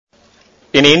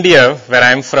In India, where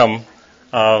I'm from,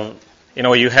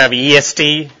 you have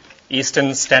EST,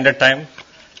 Eastern Standard Time,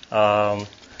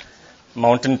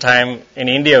 Mountain Time. In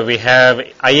India, we have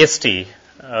IST,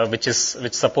 which is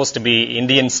supposed to be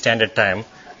Indian Standard Time,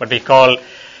 but we call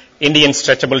Indian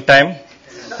Stretchable Time.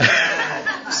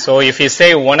 So if you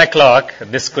say 1 o'clock,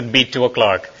 this could be 2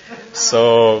 o'clock.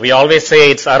 So we always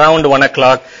say it's around 1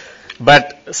 o'clock.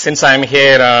 But since I'm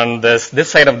here on this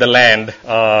side of the land,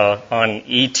 on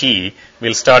ET,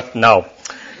 we'll start now.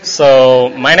 So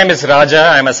my name is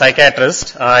Raja. I'm a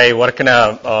psychiatrist. I work in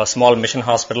a small mission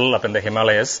hospital up in the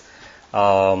Himalayas. We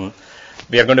are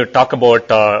going to talk about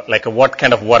what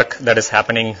kind of work that is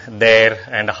happening there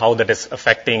and how that is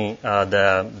affecting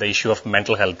the issue of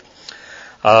mental health.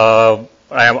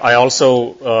 I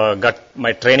also got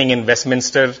my training in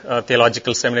Westminster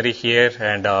Theological Seminary here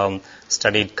and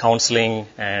studied counseling.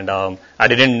 And I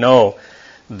didn't know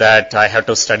that I had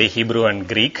to study Hebrew and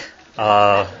Greek.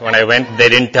 When I went, they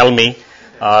didn't tell me.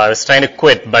 I was trying to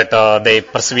quit, but they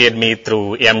persuaded me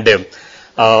through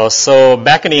MDiv. So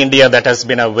back in India, that has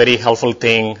been a very helpful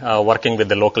thing, working with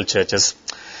the local churches.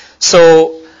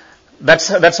 So that's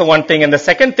the one thing. And the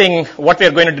second thing, what we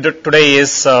are going to do today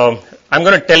is I'm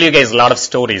going to tell you guys a lot of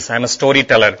stories. I'm a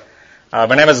storyteller.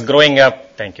 When I was growing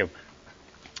up, thank you.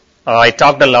 I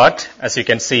talked a lot, as you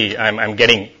can see. I'm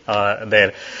getting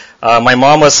there. My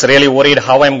mom was really worried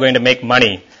how I'm going to make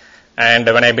money. And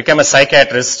when I became a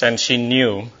psychiatrist, and she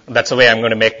knew that's the way I'm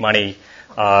going to make money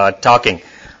talking.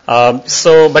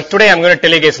 But today I'm going to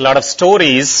tell you guys a lot of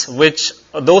stories, which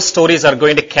those stories are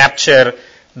going to capture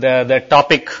the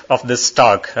topic of this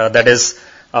talk, that is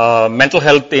mental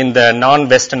health in the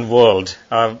non-Western world.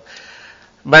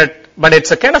 But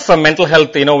it's a kind of a mental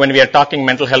health, when we are talking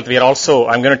mental health,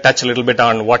 I'm going to touch a little bit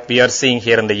on what we are seeing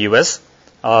here in the U.S.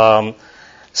 We are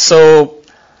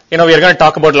going to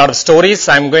talk about a lot of stories.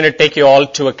 I'm going to take you all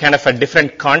to a kind of a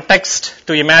different context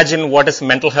to imagine what is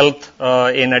mental health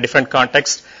in a different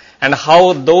context and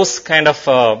how those kind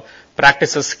of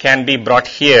practices can be brought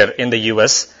here in the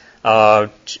U.S. Or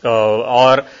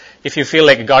if you feel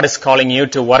like God is calling you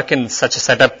to work in such a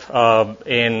setup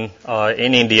in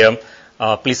India,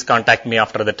 please contact me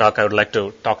after the talk. I would like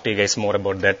to talk to you guys more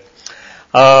about that.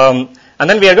 And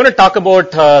then we are going to talk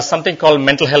about something called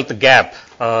mental health gap.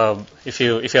 If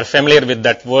you're familiar with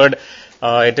that word,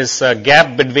 it is a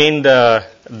gap between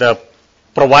the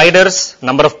providers,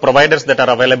 number of providers that are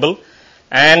available,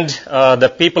 and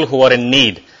the people who are in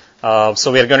need.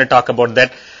 So we are going to talk about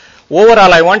that.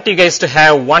 Overall, I want you guys to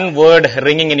have one word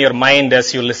ringing in your mind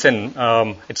as you listen.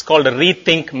 It's called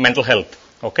rethink mental health.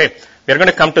 Okay, we are going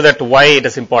to come to that why it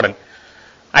is important.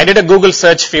 I did a Google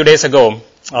search a few days ago.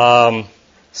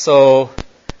 So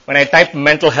when I typed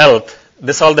mental health,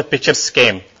 all the pictures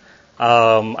came.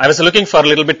 I was looking for a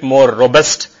little bit more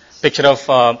robust picture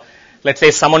of, let's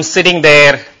say, someone sitting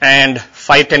there and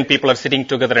 5-10 people are sitting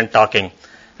together and talking.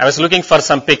 I was looking for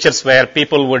some pictures where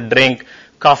people would drink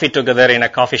coffee together in a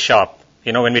coffee shop.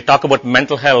 When we talk about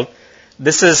mental health,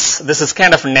 this is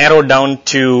kind of narrowed down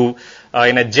to,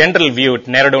 in a general view,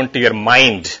 narrowed down to your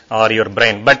mind or your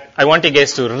brain. But I want you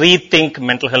guys to rethink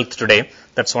mental health today.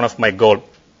 That's one of my goals.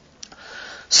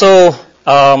 So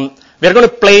we are going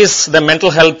to place the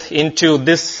mental health into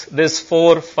this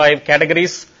 4-5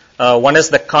 categories. One is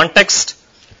the context,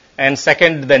 and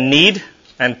second, the need,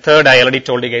 and third, I already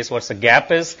told you guys what the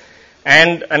gap is,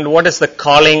 and what is the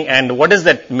calling, and what is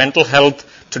that mental health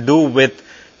to do with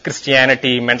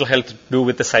Christianity, mental health to do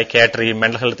with the psychiatry,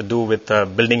 mental health to do with the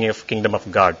building of kingdom of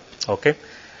God. Okay.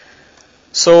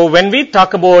 So when we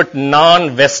talk about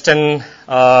non-Western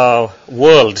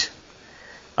world,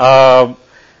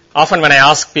 often when I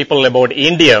ask people about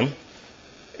India,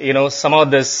 some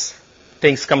of these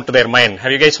things come to their mind.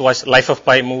 Have you guys watched Life of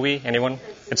Pi movie? Anyone?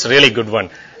 It's a really good one.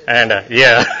 And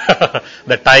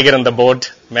the tiger on the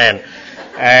boat, man.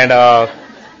 And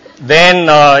then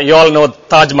you all know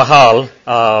Taj Mahal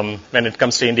when it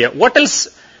comes to India. What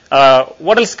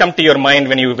else come to your mind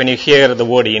when you hear the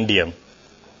word India?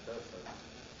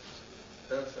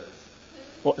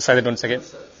 Say that once again.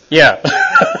 Yeah.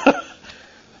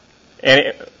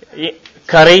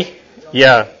 Curry,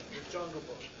 yeah.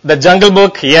 The Jungle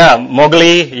Book, yeah.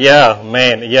 Mowgli, yeah.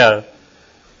 Man, yeah.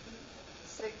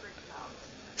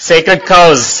 Sacred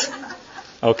cows.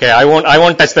 Okay, I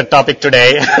won't touch that topic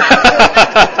today.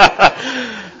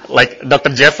 Like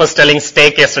Dr. Jeff was telling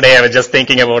steak yesterday, I was just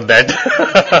thinking about that.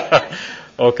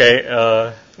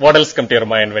 Okay, what else come to your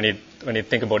mind when you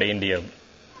think about India?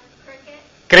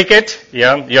 Cricket,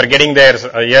 yeah. You're getting there,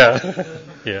 yeah.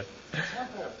 Yeah.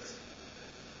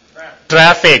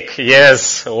 Traffic,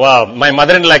 yes. Wow. My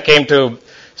mother-in-law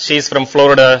she's from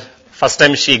Florida, First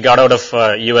time she got out of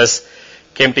US,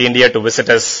 came to India to visit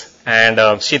us,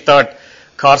 and she thought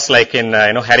cars like in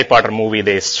Harry Potter movie,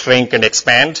 they shrink and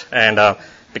expand, and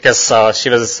because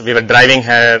we were driving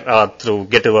her to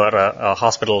get to her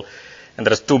hospital, and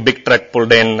there was two big truck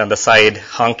pulled in on the side,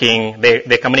 honking.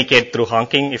 They communicate through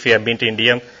honking. If you have been to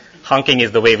India, honking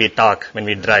is the way we talk when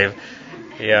we drive.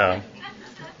 Yeah.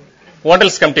 What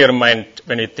else come to your mind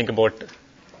when you think about?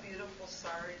 Beautiful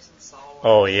saris and salwars.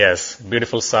 Oh yes,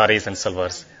 beautiful saris and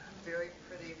salwars. Very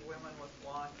pretty women with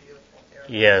long, beautiful hair.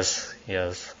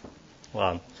 Yes.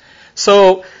 Wow.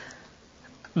 So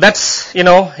that's,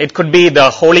 it could be the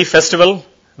holy festival,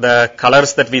 the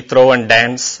colors that we throw and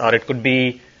dance, or it could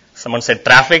be, someone said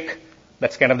traffic.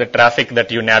 That's kind of the traffic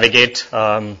that you navigate.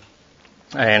 Or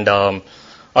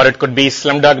it could be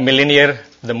Slumdog Millionaire,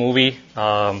 the movie.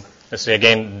 This is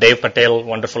again Dev Patel,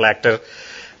 wonderful actor.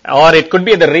 Or it could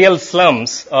be the real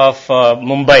slums of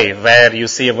Mumbai, where you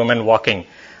see a woman walking.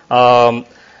 Or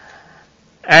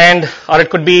it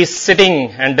could be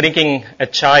sitting and drinking a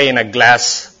chai in a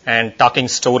glass and talking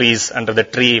stories under the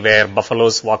tree where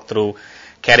buffaloes walk through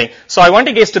carrying. So I want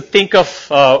you guys to think of,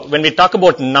 when we talk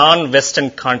about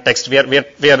non-Western context, we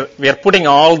are putting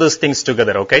all those things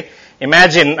together, okay?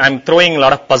 Imagine I'm throwing a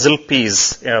lot of puzzle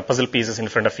pieces in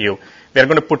front of you. We are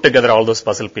going to put together all those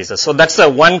puzzle pieces. So that's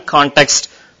one context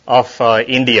of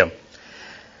India.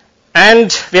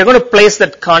 And we are going to place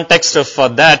that context of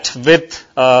that with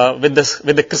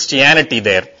the Christianity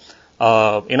there.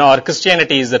 Our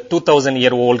Christianity is a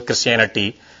 2,000-year-old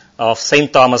Christianity of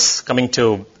Saint Thomas coming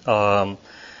to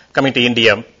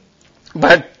India.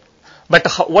 But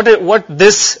what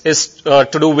this is to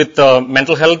do with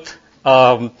mental health?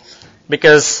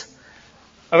 Because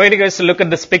I want you guys to look at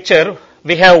this picture.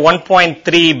 We have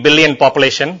 1.3 billion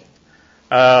population.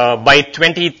 By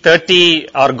 2030,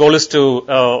 our goal is to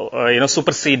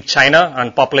supersede China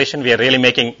on population. We are really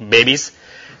making babies,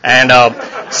 and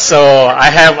so I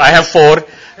have 4,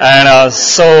 and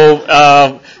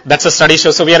that's a study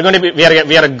show. So we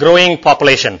are a growing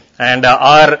population, and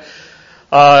our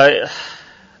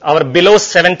below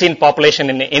 17 population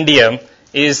in India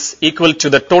is equal to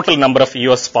the total number of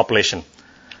US population.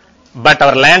 But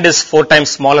our land is 4 times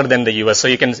smaller than the US. So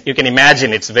you can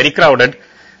imagine it's very crowded,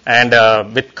 and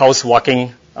with cows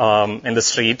walking in the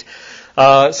street.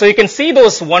 So you can see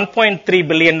those 1.3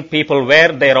 billion people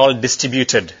where they are all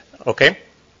distributed. Okay.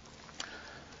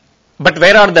 But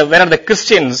where are the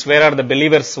Christians? Where are the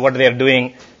believers? What they are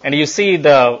doing? And you see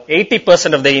the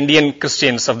 80% of the Indian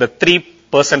Christians, of the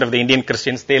 3% of the Indian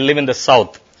Christians, they live in the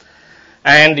south.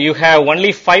 And you have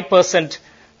only 5%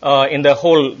 in the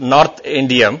whole North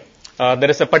India. There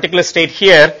is a particular state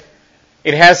here.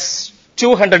 It has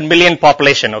 200 million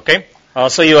population. Okay,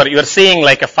 so you are seeing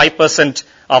like a 5%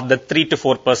 of the 3 to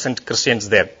 4% Christians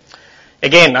there.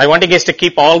 Again, I want you guys to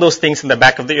keep all those things in the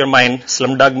back of your mind: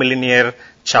 Slumdog Millionaire,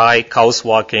 chai, cows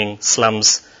walking,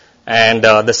 slums, and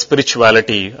the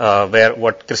spirituality where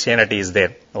what Christianity is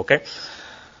there. Okay,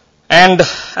 and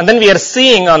then we are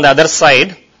seeing on the other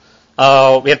side.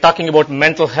 We are talking about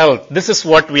mental health. This is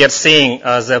what we are seeing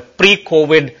as a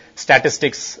pre-COVID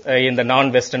statistics in the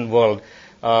non-Western world.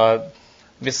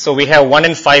 So we have 1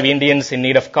 in 5 Indians in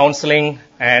need of counseling,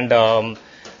 and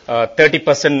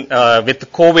 30%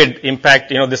 with COVID impact.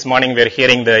 This morning we are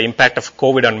hearing the impact of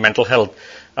COVID on mental health.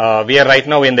 We are right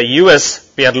now in the US,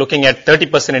 we are looking at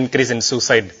 30% increase in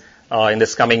suicide in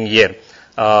this coming year.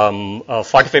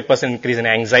 45% increase in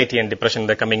anxiety and depression in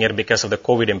the coming year because of the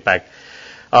COVID impact.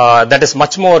 That is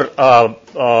much more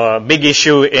big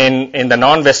issue in the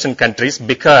non-Western countries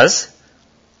because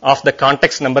of the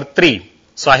context number 3.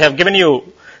 So I have given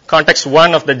you context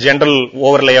 1 of the general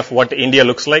overlay of what India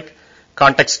looks like.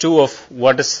 Context 2 of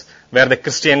where the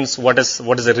Christians, what is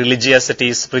the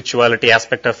religiosity, spirituality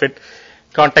aspect of it.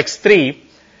 Context 3.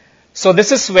 So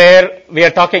this is where we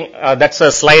are talking. That's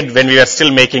a slide when we are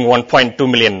still making 1.2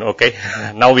 million. Okay,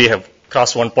 now we have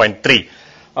crossed 1.3.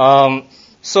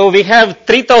 So we have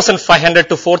 3,500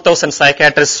 to 4,000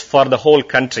 psychiatrists for the whole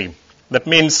country. That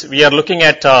means we are looking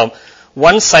at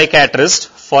 1 psychiatrist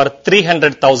for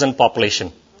 300,000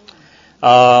 population.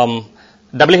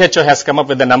 WHO has come up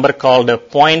with a number called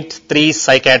 0.3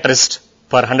 psychiatrist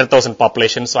per 100,000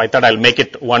 population. So I thought I'll make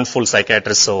it 1 full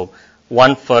psychiatrist. So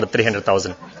 1 for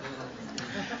 300,000.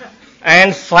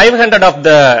 And 500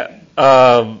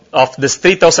 of this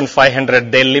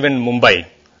 3,500, they live in Mumbai,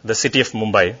 the city of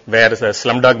Mumbai, where the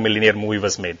Slumdog Millionaire movie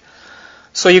was made.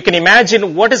 So you can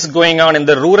imagine what is going on in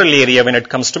the rural area when it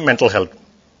comes to mental health.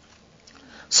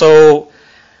 So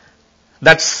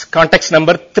that's context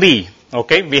number 3.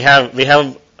 Okay, we have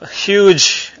a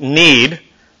huge need,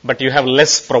 but you have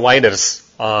less providers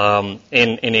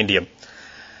in India.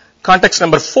 Context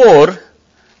number 4,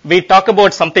 we talk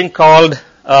about something called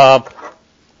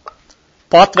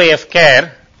pathway of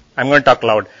care. I'm going to talk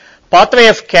loud. Pathway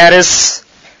of care is,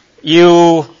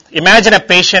 you imagine a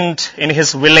patient in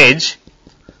his village,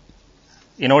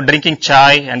 drinking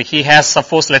chai, and he has,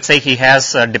 suppose, let's say he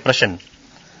has depression.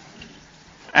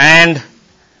 And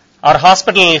our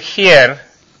hospital here,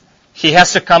 he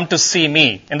has to come to see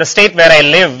me. In the state where I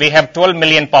live, we have 12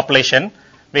 million population.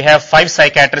 We have 5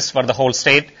 psychiatrists for the whole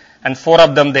state, and 4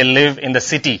 of them, they live in the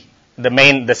city,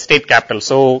 the state capital.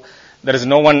 So there is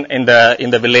no one in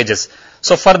the villages.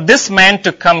 So for this man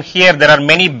to come here, there are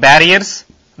many barriers.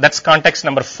 That's context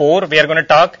number 4 we are going to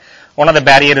talk. One of the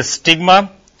barriers is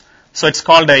stigma. So it's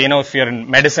called, if you're in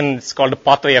medicine, it's called a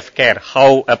pathway of care,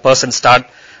 how a person start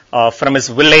from his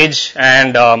village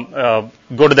and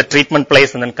go to the treatment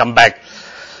place and then come back.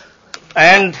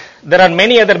 And there are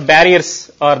many other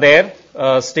barriers are there,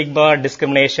 stigma,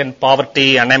 discrimination,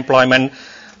 poverty, unemployment,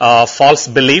 false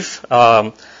belief.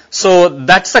 So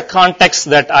that's the context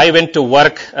that I went to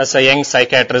work as a young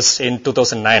psychiatrist in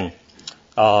 2009.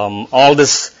 All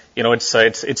this,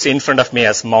 it's in front of me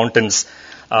as mountains,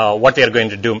 what we are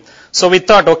going to do. So we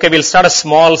thought, okay, we'll start a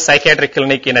small psychiatric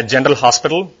clinic in a general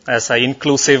hospital as an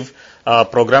inclusive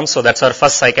program. So that's our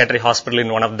first psychiatric hospital in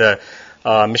one of the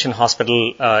mission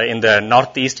hospital in the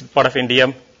northeast part of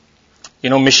India.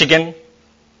 Michigan.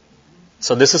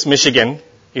 So this is Michigan.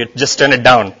 You just turn it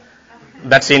down.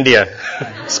 That's India.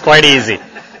 It's quite easy.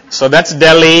 So that's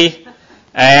Delhi,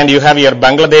 and you have your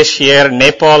Bangladesh here,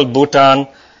 Nepal, Bhutan,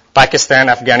 Pakistan,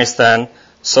 Afghanistan.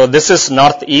 So this is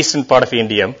northeastern part of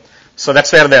India. So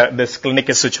that's where this clinic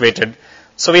is situated.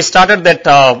 So we started that.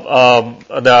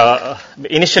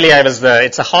 Initially,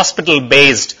 it's a hospital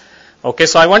based. Okay,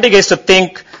 so I want you guys to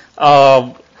think.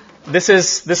 This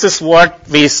is what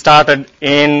we started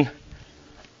in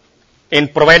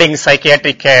providing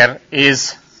psychiatric care.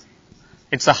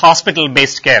 It's a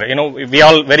hospital-based care. We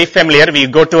all very familiar. We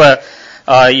go to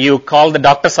you call the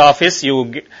doctor's office,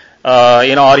 or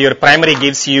your primary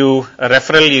gives you a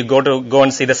referral, you go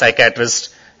and see the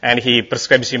psychiatrist, and he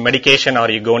prescribes you medication, or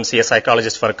you go and see a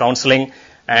psychologist for counseling,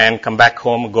 and come back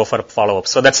home, go for follow-up.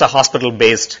 So that's a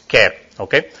hospital-based care,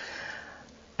 okay?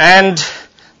 And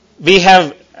we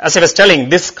have, as I was telling,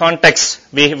 this context,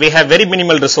 we have very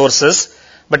minimal resources,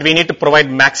 but we need to provide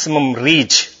maximum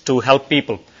reach to help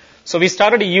people. So we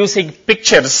started using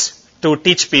pictures to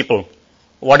teach people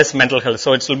what is mental health.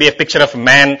 So it will be a picture of a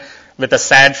man with a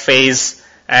sad face,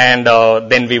 and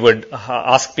then we would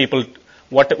ask people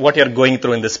what you're going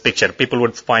through in this picture. People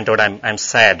would point out, I'm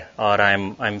sad, or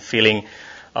I'm feeling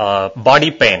body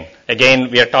pain.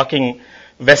 Again, we are talking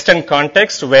Western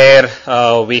context where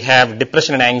we have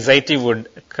depression and anxiety would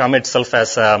come itself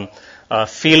as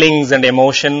feelings and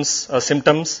emotions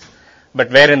symptoms. But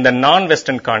where in the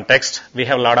non-Western context, we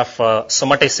have a lot of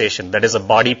somatization, that is a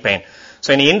body pain.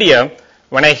 So in India,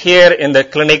 when I hear in the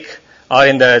clinic or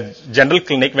in the general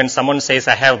clinic, when someone says,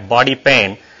 I have body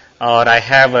pain, or I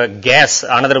have a gas,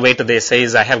 another way to they say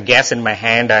is, I have gas in my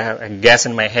hand, I have gas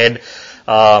in my head.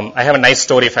 I have a nice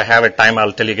story. If I have a time,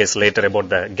 I'll tell you guys later about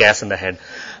the gas in the head.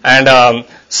 And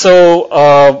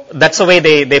so that's the way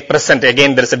they present.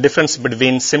 Again, there's a difference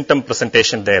between symptom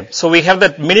presentation there. So we have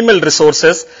that minimal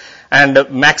resources and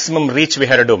maximum reach we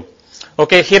had to do.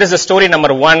 Okay, here is the story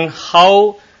number 1,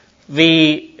 how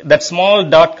that small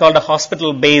dot called a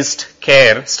hospital-based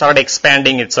care started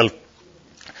expanding itself.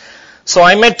 So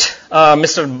I met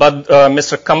Mr.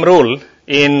 Kamrul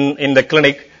in the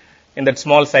clinic, in that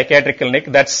small psychiatric clinic.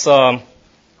 That's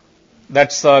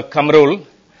Kamrul.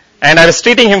 And I was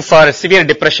treating him for severe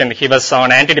depression. He was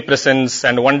on antidepressants,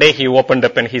 and one day he opened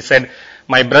up and he said,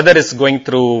 my brother is going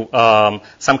through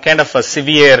some kind of a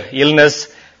severe illness,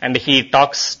 and he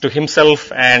talks to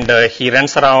himself, and he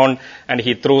runs around, and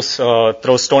he throws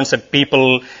stones at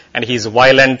people, and he's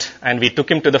violent, and we took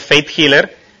him to the faith healer.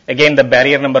 Again, the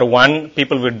barrier number 1,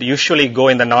 people would usually go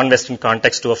in the non-Western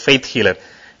context to a faith healer.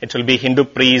 It will be Hindu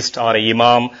priest or a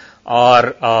imam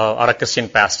or a Christian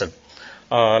pastor.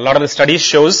 A lot of the studies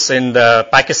shows in the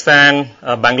Pakistan,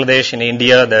 Bangladesh, in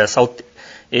India, the South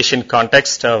Asian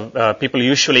context, people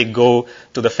usually go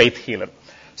to the faith healer.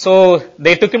 So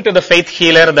they took him to the faith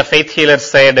healer. The faith healer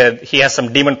said he has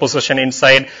some demon possession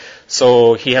inside,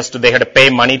 so they had to pay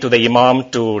money to the imam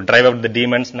to drive out the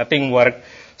demons. Nothing worked.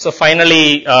 So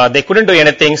finally, they couldn't do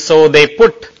anything. So they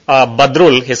put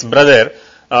Badrul, his brother,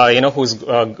 who's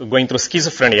going through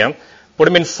schizophrenia, put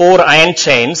him in 4 iron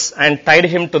chains and tied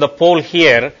him to the pole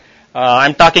here.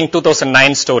 I'm talking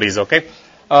 2009 stories, okay?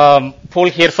 Pole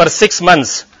here for 6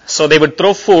 months. So they would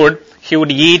throw food, he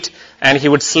would eat, and he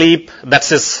would sleep. That's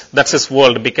his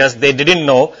world, because they didn't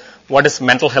know what is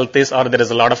mental health is, or there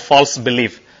is a lot of false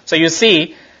belief. So you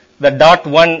see, the dot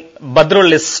 1,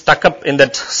 Badrul is stuck up in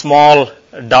that small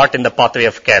dot in the pathway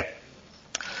of care.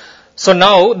 So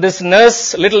now this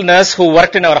little nurse who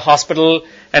worked in our hospital,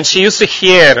 and she used to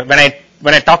hear when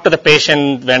I talk to the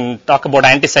patient, when talk about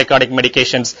antipsychotic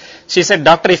medications, she said,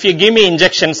 "Doctor, if you give me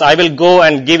injections, I will go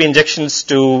and give injections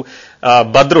to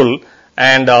Badrul,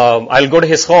 and I'll go to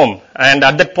his home." And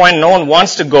at that point, no one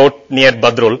wants to go near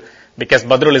Badrul, because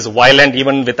Badrul is violent.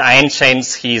 Even with iron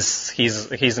chains,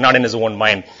 he's not in his own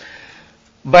mind.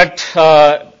 But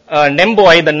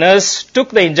Nemboy, the nurse, took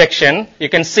the injection. You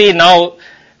can see now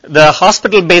the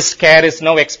hospital-based care is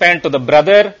now expanded to the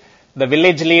brother, the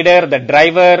village leader, the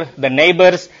driver, the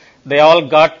neighbors. They all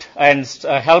got and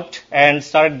helped and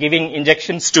started giving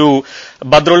injections to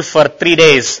Badrul for 3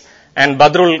 days. And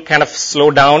Badrul kind of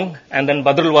slowed down, and then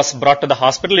Badrul was brought to the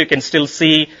hospital. You can still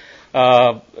see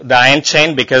the iron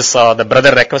chain, because the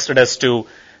brother requested us to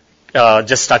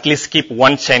just at least keep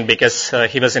one chain, because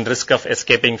he was in risk of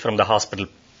escaping from the hospital.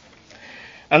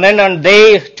 And then on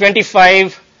day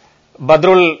 25,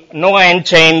 Badrul, no iron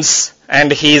chains,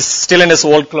 and he's still in his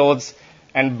old clothes.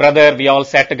 And brother, we all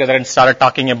sat together and started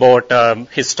talking about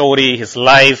his story, his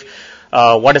life,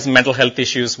 what is mental health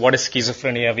issues, what is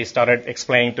schizophrenia. We started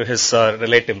explaining to his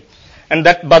relative. And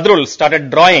that Badrul started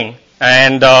drawing,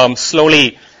 and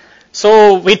slowly.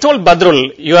 So we told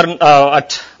Badrul, you are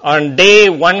on day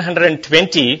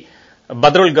 120,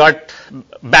 Badrul got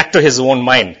back to his own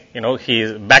mind.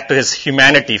 He back to his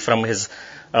humanity from his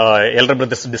elder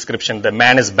brother's description. The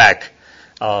man is back.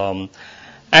 So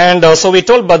we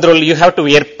told Badrul, you have to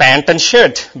wear pant and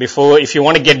shirt if you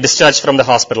want to get discharged from the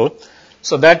hospital.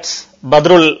 So that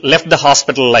Badrul left the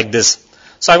hospital like this.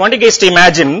 So I want you guys to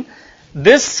imagine,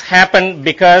 this happened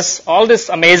because all these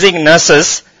amazing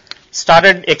nurses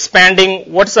started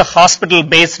expanding what's a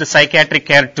hospital-based psychiatric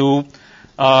care to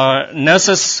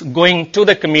nurses going to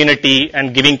the community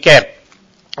and giving care.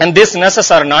 And these nurses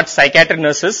are not psychiatric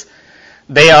nurses.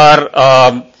 They are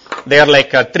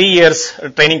like a 3 years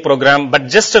training program, but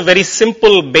just a very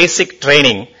simple basic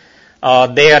training.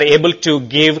 They are able to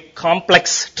give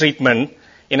complex treatment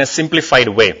in a simplified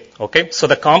way. Okay, so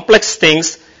the complex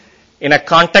things in a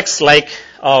context like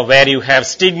where you have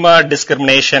stigma,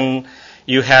 discrimination,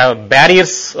 you have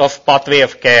barriers of pathway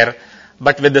of care,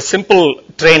 but with the simple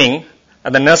training,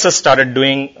 the nurses started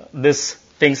doing these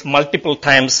things multiple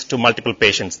times to multiple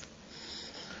patients.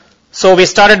 So we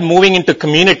started moving into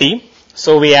community.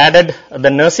 So we added the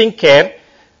nursing care,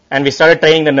 and we started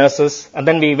training the nurses, and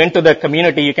then we went to the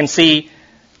community. You can see,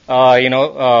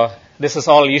 this is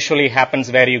all usually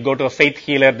happens where you go to a faith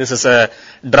healer. This is a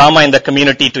drama in the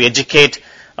community to educate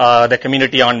the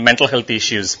community on mental health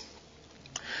issues.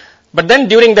 But then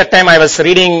during that time, I was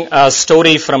reading a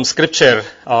story from Scripture,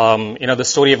 the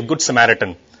story of Good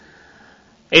Samaritan.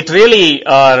 It really,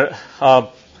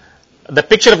 the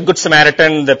picture of Good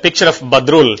Samaritan, the picture of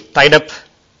Badrul tied up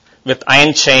with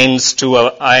iron chains to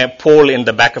a pole in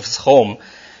the back of his home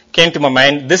came to my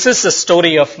mind. This is a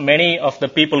story of many of the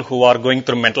people who are going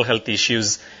through mental health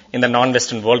issues in the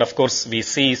non-Western world. Of course, we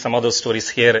see some of those stories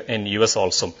here in US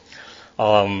also.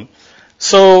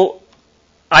 So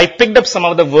I picked up some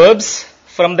of the verbs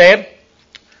from there,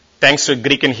 thanks to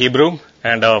Greek and Hebrew,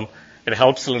 and it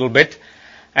helps a little bit.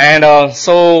 And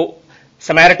so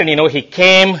Samaritan, he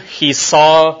came, he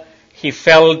saw, he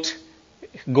felt,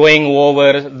 going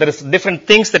over. There's different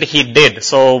things that he did.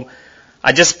 So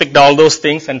I just picked all those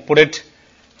things and put it.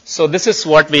 So this is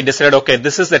what we decided, okay,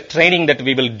 this is the training that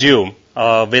we will do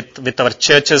with our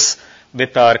churches,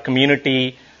 with our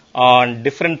community, on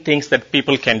different things that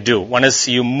people can do. One is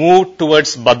you move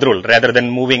towards Badrul rather than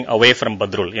moving away from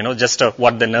Badrul. Just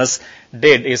what the nurse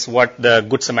did is what the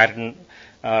Good Samaritan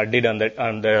did on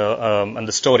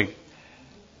the story.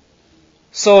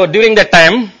 So during that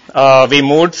time, we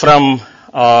moved from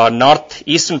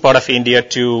northeastern part of India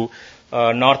to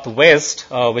northwest,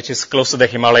 which is close to the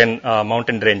Himalayan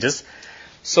mountain ranges.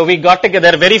 So we got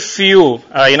together very few.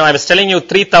 I was telling you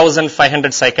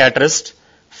 3,500 psychiatrists.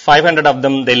 500 of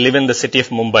them, they live in the city of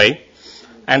Mumbai.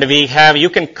 And you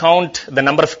can count the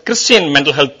number of Christian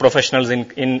mental health professionals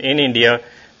in India,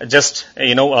 just,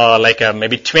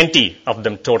 maybe 20 of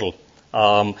them total.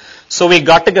 So we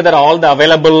got together all the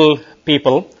available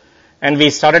people, and we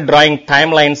started drawing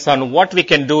timelines on what we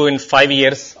can do in 5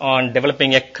 years on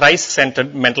developing a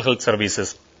Christ-centered mental health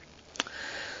services.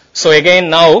 So again,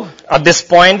 now, at this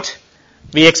point,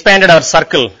 we expanded our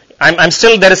circle.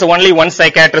 There is only one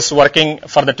psychiatrist working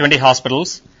for the 20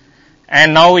 hospitals.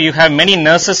 And now you have many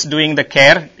nurses doing the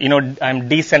care. I'm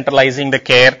decentralizing the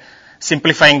care.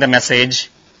 simplifying the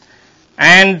message.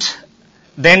 And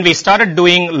then we started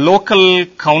doing local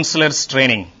counselors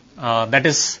training. That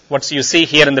is what you see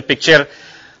here in the picture.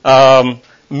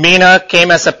 Meena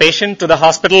came as a patient to the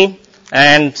hospital,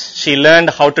 and she learned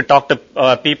how to talk to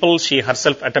people. She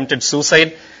herself attempted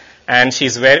suicide, and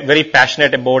she's very, very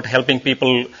passionate about helping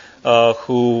people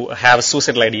who have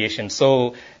suicidal ideation.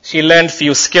 So she learned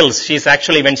few skills. She's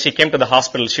actually, when she came to the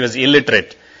hospital, she was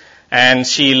illiterate, and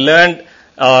she learned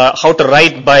how to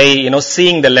write by,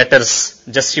 seeing the letters.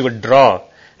 Just she would draw,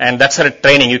 and that's her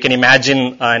training. You can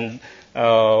imagine, and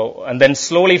then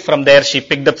slowly from there she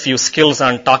picked up few skills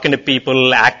on talking to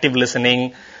people, active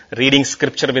listening, reading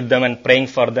scripture with them, and praying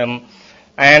for them.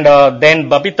 And then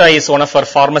Babita is one of her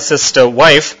pharmacist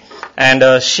wife,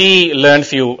 and she learned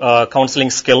few counseling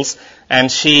skills,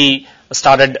 and she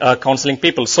started counseling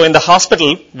people. So in the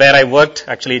hospital where I worked,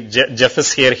 actually Jeff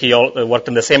is here, he worked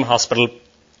in the same hospital.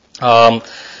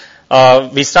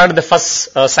 We started the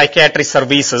first psychiatry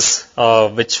services,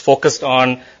 which focused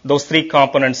on those three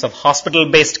components of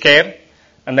hospital-based care,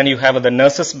 and then you have the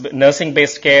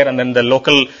nursing-based care, and then the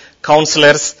local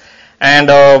counselors. And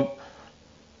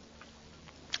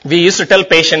we used to tell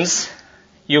patients,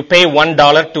 you pay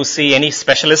 $1 to see any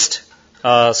specialist,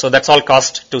 so that's all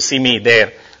cost to see me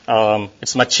there.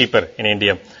 It's much cheaper in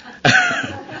India.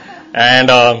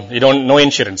 And you don't know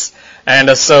insurance.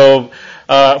 And so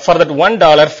for that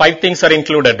 $1, 5 things are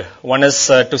included. One is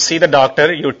to see the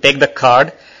doctor, you take the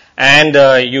card, and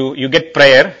you get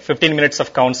prayer, 15 minutes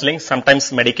of counseling,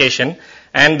 sometimes medication,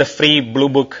 and the free blue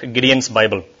book, Gideon's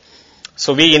Bible.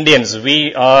 So we Indians,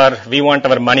 we want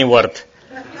our money worth.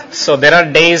 So there are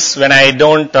days when I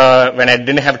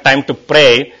didn't have time to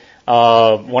pray.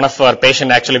 One of our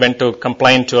patient actually went to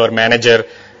complain to our manager,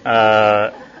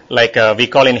 we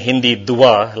call in Hindi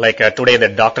dua, today the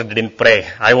doctor didn't pray.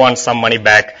 I want some money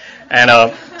back.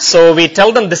 And so we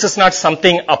tell them this is not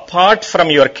something apart from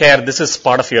your care. This is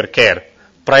part of your care.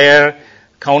 Prayer,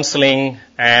 counseling,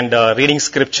 and reading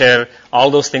scripture,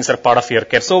 all those things are part of your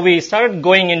care. So we started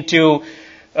going into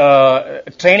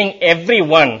training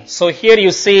everyone. So here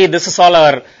you see this is all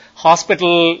our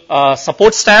hospital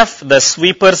support staff, the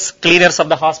sweepers, cleaners of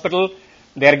the hospital.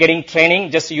 They are getting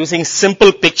training just using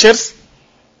simple pictures.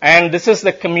 And this is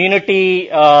the community,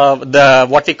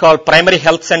 what we call primary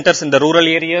health centers in the rural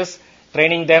areas,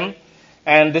 training them.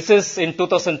 And this is in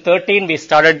 2013, we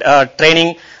started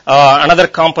training another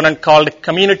component called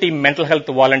community mental health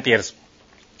volunteers.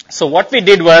 So what we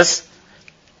did was,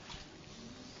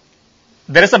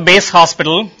 there is a base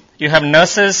hospital, you have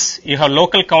nurses, you have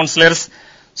local counselors.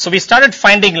 So we started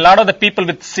finding a lot of the people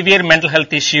with severe mental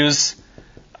health issues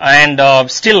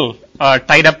and still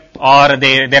tied up, or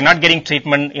they're not getting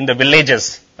treatment in the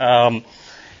villages.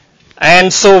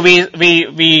 And so we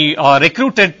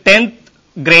recruited 10th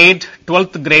grade,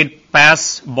 12th grade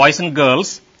pass boys and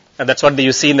girls, and that's what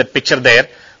you see in the picture there,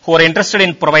 who are interested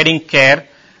in providing care.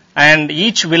 And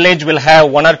each village will have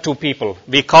 1 or 2 people.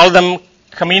 We call them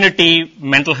community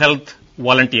mental health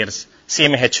volunteers,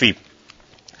 CMHV.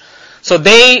 So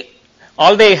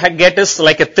all they get is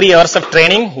like 3 hours of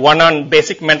training, one on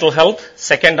basic mental health,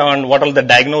 second on what are the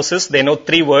diagnosis. They know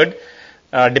 3 words,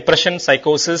 depression,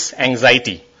 psychosis,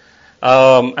 anxiety.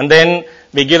 And then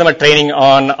we give them a training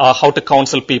on how to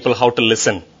counsel people, how to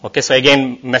listen. Okay, so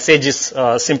again, message is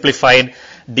simplified,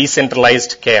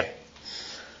 decentralized care.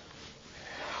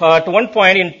 At one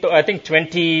point in, I think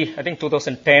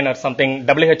 2010 or something,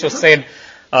 WHO said,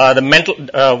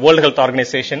 the World Health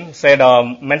Organization said,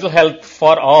 mental health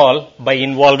for all by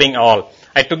involving all.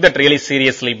 I took that really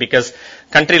seriously because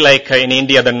country like in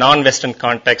India, the non-Western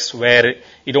context where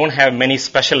you don't have many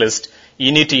specialists,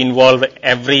 you need to involve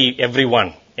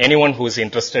everyone, anyone who is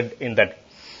interested in that.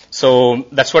 So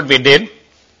that's what we did.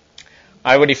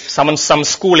 If some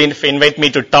school invite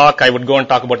me to talk, I would go and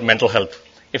talk about mental health.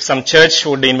 If some church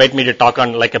would invite me to talk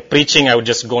on like a preaching, I would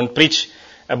just go and preach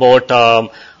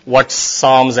about what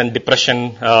Psalms and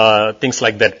depression, things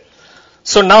like that.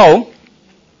 So now,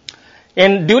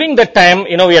 during that time,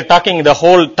 we are talking, the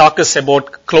whole talk is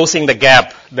about closing the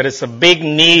gap. There is a big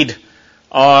need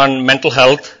on mental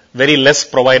health, very less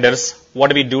providers.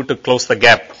 What do we do to close the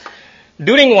gap?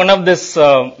 During one of this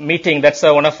meeting, that's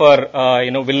one of our,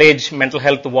 village mental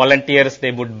health volunteers,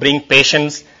 they would bring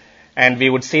patients and we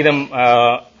would see them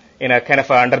in a kind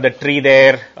of under the tree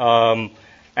there.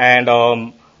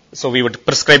 So we would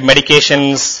prescribe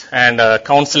medications and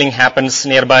counseling happens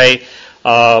nearby.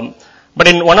 But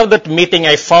in one of that meeting,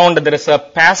 I found that there is a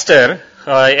pastor,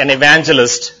 an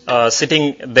evangelist,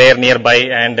 sitting there nearby,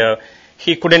 and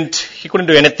he couldn't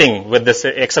do anything with this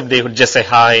except they would just say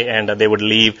hi and they would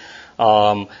leave.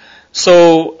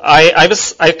 So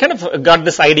I kind of got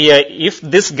this idea, if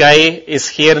this guy is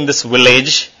here in this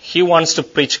village, he wants to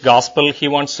preach gospel, he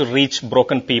wants to reach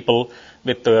broken people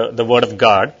with the word of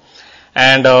God,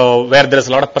 and where there is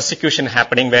a lot of persecution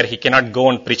happening, where he cannot go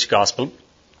and preach gospel.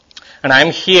 And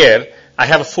I'm here, I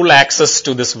have full access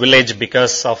to this village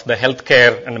because of the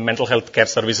healthcare and mental health care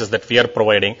services that we are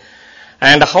providing.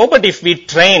 And how about if we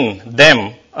train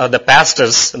them, the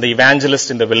pastors, the evangelists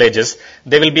in the villages,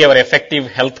 they will be our effective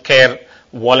healthcare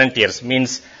volunteers.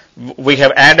 Means we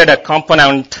have added a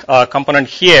component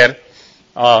here.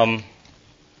 So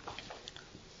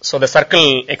the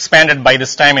circle expanded by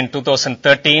this time in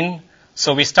 2013.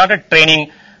 So we started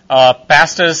training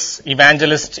pastors,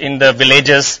 evangelists in the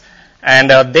villages,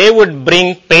 and they would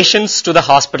bring patients to the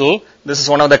hospital. This is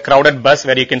one of the crowded bus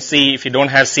where you can see if you don't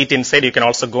have seat inside, you can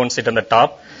also go and sit on the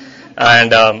top.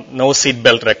 And no seat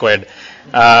belt required.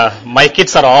 My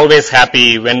kids are always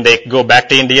happy when they go back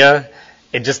to India.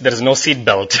 There is no seat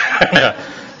belt.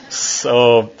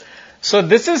 So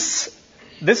this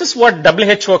is what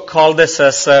WHO called this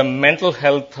as a mental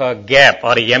health gap,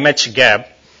 or a MH gap.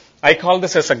 I call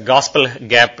this as a gospel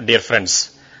gap, dear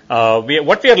friends.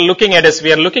 What we are looking at is,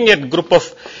 we are looking at a group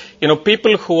of,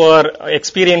 people who are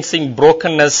experiencing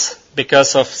brokenness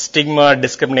because of stigma,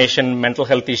 discrimination, mental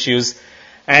health issues.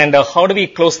 And how do we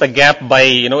close the gap by,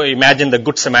 imagine the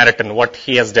Good Samaritan, what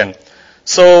he has done.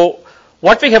 So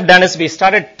what we have done is we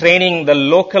started training the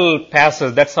local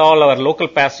pastors. That's all our local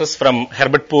pastors from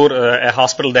Herbertpur, a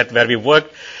hospital where we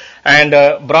worked, and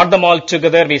brought them all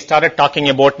together. We started talking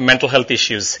about mental health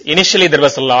issues. Initially, there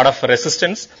was a lot of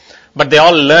resistance, but they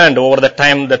all learned over the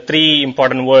time the three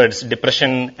important words: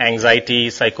 depression,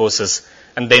 anxiety, psychosis,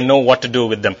 and they know what to do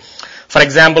with them. For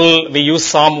example, we use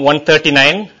Psalm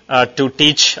 139 to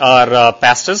teach our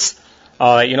pastors.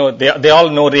 They all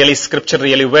know really scripture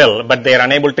really well, but they are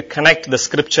unable to connect the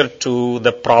scripture to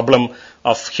the problem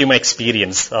of human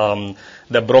experience,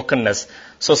 the brokenness.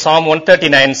 So Psalm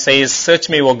 139 says, "Search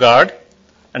me, O God,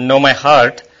 and know my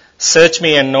heart. Search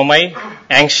me and know my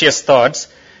anxious thoughts,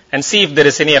 and see if there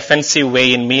is any offensive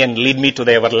way in me, and lead me to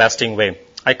the everlasting way."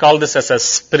 I call this as a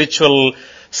spiritual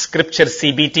scripture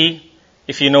CBT.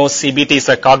 If you know, CBT is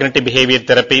a cognitive behavior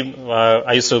therapy.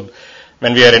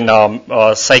 When we are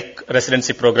in psych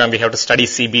residency program, we have to study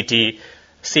CBT.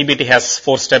 CBT has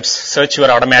 4 steps: search your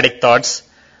automatic thoughts,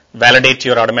 validate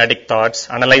your automatic thoughts,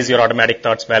 analyze your automatic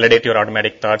thoughts, validate your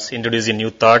automatic thoughts, introduce a new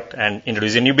thought, and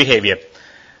introduce a new behavior.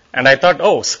 And I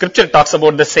thought, scripture talks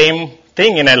about the same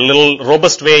thing in a little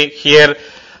robust way. Here,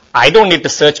 I don't need to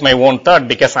search my own thought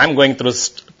because I'm going through a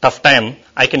tough time.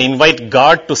 I can invite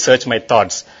God to search my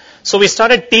thoughts. So we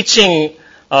started teaching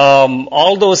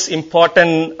all those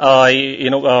important,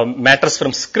 matters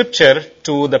from Scripture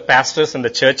to the pastors and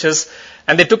the churches,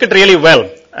 and they took it really well.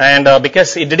 And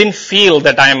because it didn't feel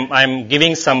that I'm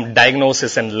giving some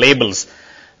diagnosis and labels,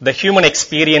 the human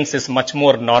experience is much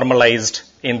more normalized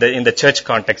in the church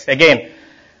context. Again,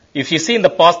 if you see in the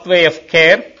pathway of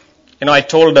care, I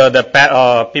told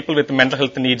the people with mental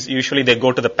health needs, usually they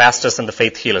go to the pastors and the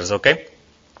faith healers. Okay.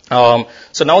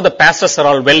 So now the pastors are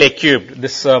all well equipped.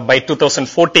 This by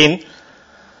 2014.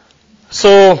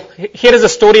 So here is the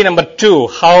story number 2.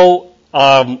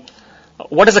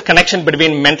 What is the connection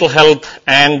between mental health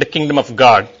and the kingdom of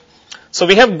God? So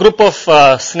we have a group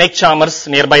of snake charmers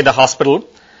nearby the hospital.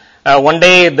 One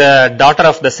day, the daughter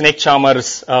of the snake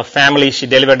charmers family, she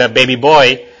delivered a baby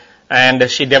boy, and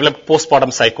she developed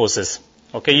postpartum psychosis.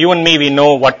 Okay, you and me, we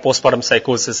know what postpartum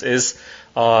psychosis is.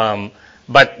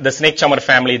 But the snake charmer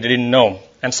family didn't know.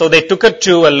 And so they took her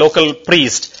to a local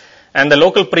priest, and the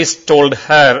local priest told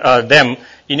them,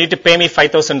 "You need to pay me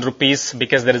 5,000 rupees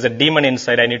because there is a demon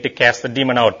inside. I need to cast the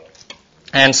demon out."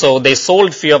 And so they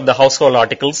sold few of the household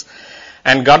articles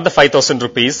and got the 5,000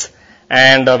 rupees,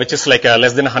 and which is like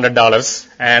less than $100.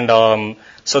 And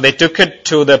so they took it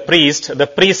to the priest. The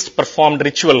priest performed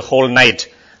ritual whole night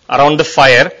around the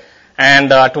fire.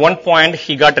 And at one point,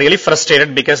 he got really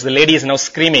frustrated because the lady is now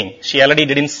screaming. She already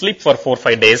didn't sleep for 4 or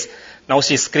 5 days. Now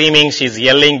she's screaming, she's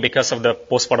yelling because of the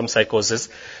postpartum psychosis.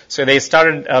 So they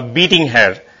started beating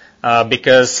her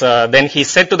because then he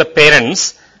said to the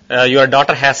parents, "Your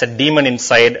daughter has a demon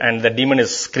inside, and the demon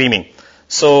is screaming."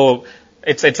 So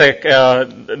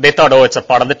they thought, it's a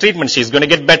part of the treatment. She's going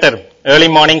to get better. Early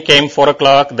morning came, 4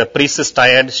 o'clock. The priest is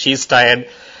tired. She's tired.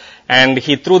 And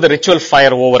he threw the ritual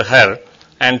fire over her,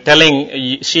 and telling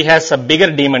she has a bigger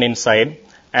demon inside,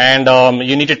 and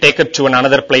you need to take her to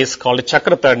another place called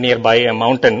Chakrata nearby, a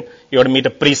mountain. You have to meet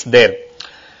a priest there.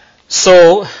 So,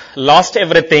 lost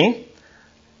everything.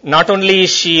 Not only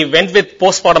she went with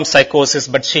postpartum psychosis,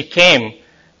 but she came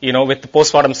with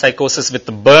postpartum psychosis with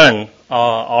the burn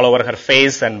all over her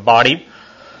face and body.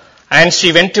 And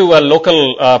she went to a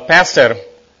local pastor,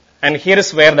 and here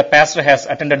is where the pastor has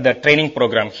attended the training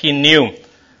program. He knew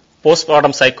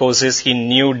postpartum psychosis, he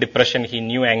knew depression, he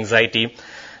knew anxiety.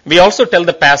 We also tell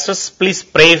the pastors, please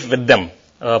pray with them,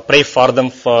 pray for them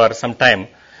for some time.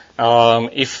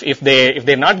 If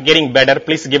they're not getting better,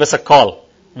 please give us a call.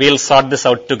 We'll sort this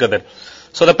out together.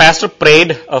 So the pastor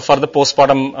prayed for the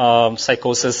postpartum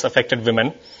psychosis affected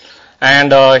women, and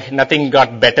nothing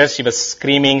got better. She was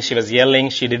screaming, she was yelling,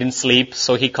 she didn't sleep.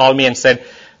 So he called me and said,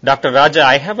 Dr. Raja,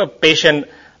 I have a patient,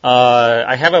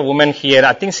 I have a woman here,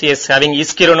 I think she is having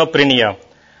schizophrenia.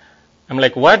 I'm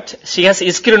like, what? She has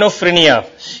schizophrenia.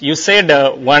 You said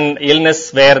one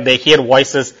illness where they hear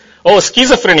voices. Oh,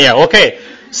 schizophrenia, okay.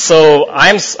 So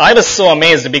I was so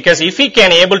amazed, because if he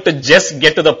can able to just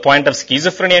get to the point of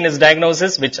schizophrenia in his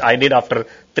diagnosis, which I did after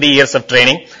 3 years of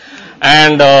training,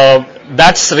 and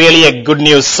that's really a good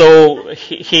news. So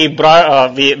they brought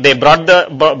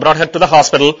her to the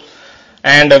hospital,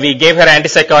 and we gave her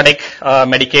antipsychotic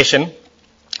medication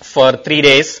for 3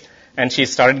 days, and she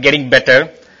started getting better.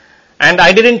 And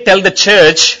I didn't tell the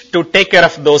church to take care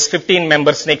of those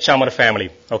 15-member snake charmer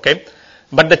family, okay?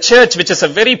 But the church, which is a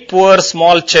very poor,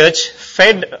 small church,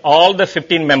 fed all the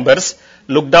 15 members,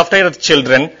 looked after the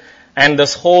children, and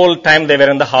this whole time they were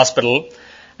in the hospital.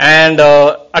 And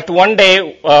at one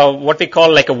day, what we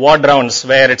call like a ward rounds,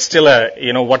 where it's still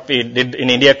what we did in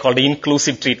India called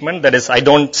inclusive treatment. That is, I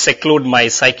don't seclude my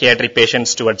psychiatry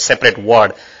patients to a separate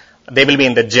ward. They will be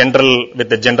in the general, with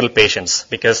the general patients,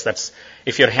 because that's,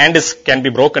 if your hand can be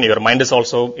broken, your mind is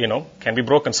also, can be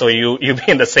broken. So you be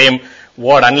in the same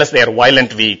ward. Unless they are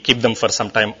violent, we keep them for some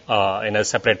time in a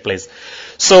separate place.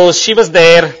 So she was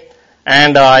there,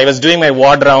 and I was doing my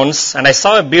ward rounds, and I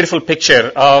saw a beautiful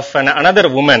picture of another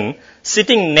woman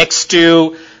sitting next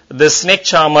to the snake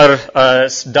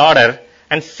charmer's daughter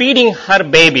and feeding her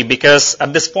baby, because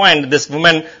at this point, this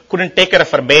woman couldn't take care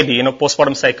of her baby.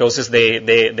 Postpartum psychosis,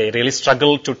 they really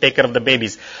struggle to take care of the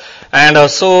babies. And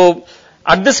so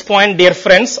at this point, dear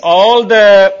friends, all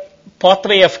the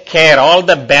pathway of care, all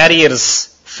the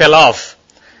barriers fell off.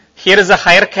 Here is a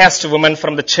higher caste woman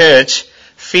from the church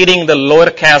feeding the lower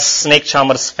caste snake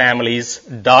charmers families,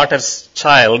 daughter's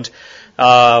child,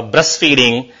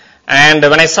 breastfeeding. And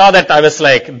when I saw that, I was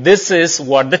like, this is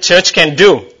what the church can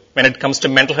do when it comes to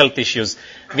mental health issues.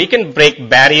 We can break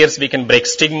barriers, we can break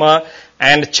stigma,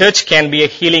 and church can be a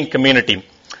healing community.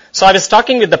 So I was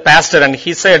talking with the pastor, and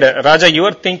he said, Raja, you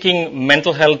are thinking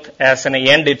mental health as an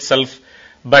end itself,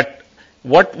 but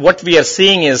what we are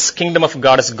seeing is kingdom of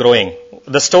God is growing.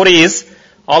 The story is,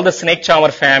 all the snake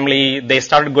charmer family, they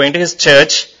started going to his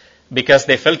church because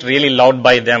they felt really loved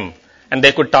by them. And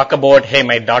they could talk about, hey,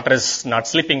 my daughter is not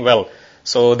sleeping well.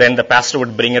 So then the pastor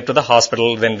would bring her to the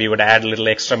hospital, then we would add a little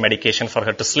extra medication for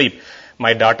her to sleep.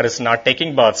 My daughter is not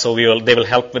taking bath, so they will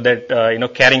help with that,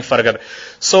 caring for her.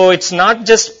 So it's not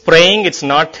just praying, it's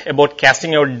not about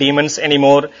casting out demons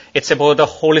anymore, it's about the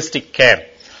holistic care.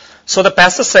 So the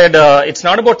pastor said, it's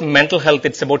not about mental health,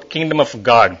 it's about kingdom of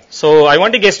God. So I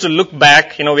want you guys to look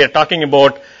back, we are talking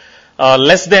about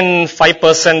less than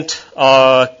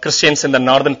 5% Christians in the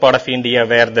northern part of India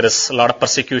where there is a lot of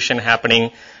persecution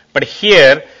happening. But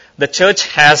here, the church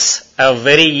has a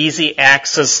very easy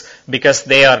access because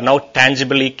they are now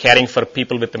tangibly caring for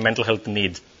people with the mental health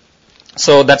needs.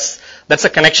 So that's a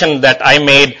connection that I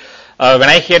made. When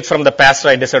I heard from the pastor,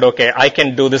 I decided, okay, I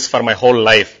can do this for my whole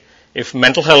life. If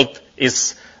mental health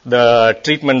is the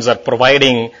treatments are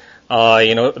providing,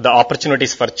 the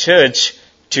opportunities for church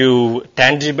to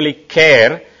tangibly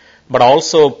care, but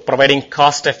also providing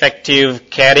cost-effective,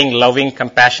 caring, loving,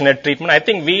 compassionate treatment. I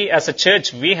think we as a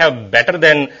church, we have better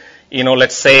than,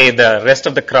 let's say the rest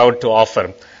of the crowd to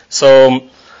offer. So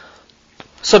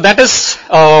that is,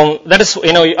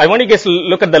 I want you guys to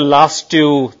look at the last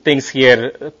two things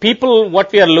here. People,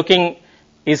 what we are looking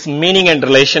is meaning and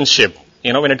relationship.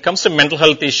 When it comes to mental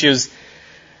health issues,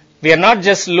 we are not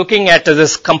just looking at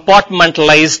this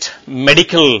compartmentalized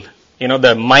medical,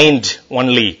 the mind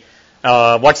only.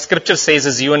 What scripture says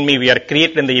is you and me, we are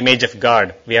created in the image of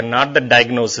God. We are not the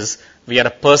diagnosis. We are a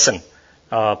person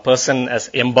as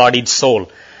embodied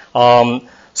soul.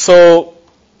 So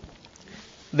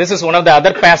this is one of the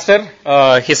other pastor.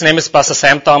 His name is Pastor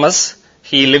Sam Thomas.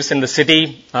 He lives in the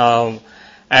city,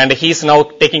 and he's now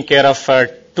taking care of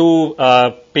two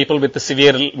people with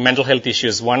severe mental health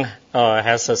issues. One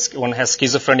has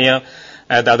schizophrenia.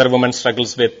 The other woman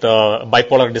struggles with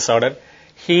bipolar disorder.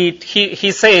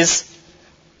 He says,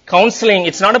 counseling,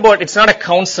 it's not a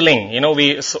counseling.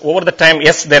 Over the time,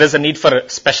 yes, there is a need for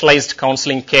specialized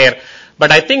counseling care,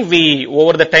 But I think we,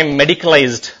 over the time,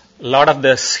 medicalized a lot of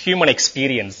this human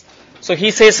experience. So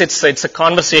he says it's a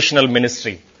conversational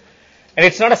ministry. And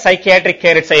it's not a psychiatric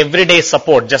care, it's a everyday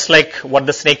support, just like what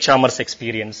the snake charmers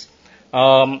experience.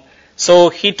 So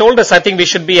he told us, I think we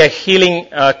should be a healing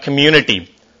community.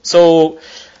 So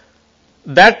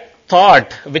that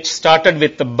thought, which started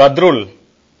with the Badrul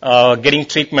getting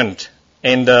treatment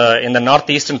in the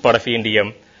northeastern part of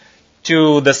India,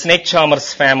 to the snake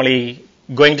charmers family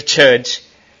going to church,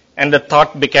 and the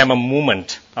thought became a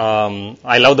movement.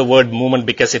 I love the word movement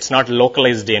because it's not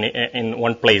localized in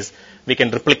one place. We can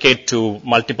replicate to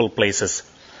multiple places.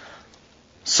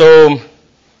 So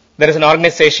there is an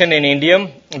organization in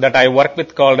India that I work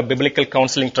with called the Biblical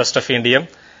Counseling Trust of India.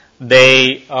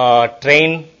 They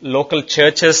train local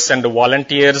churches and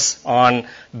volunteers on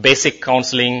basic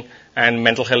counseling and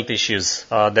mental health issues.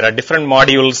 There are different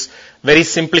modules, very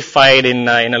simplified in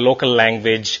a local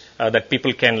language that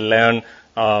people can learn.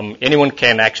 Anyone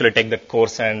can actually take that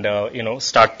course and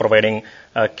start providing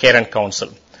care and counsel.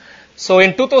 So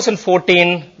in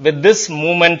 2014, with this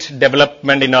movement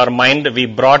development in our mind, we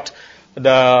brought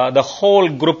the whole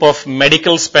group of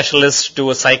medical specialists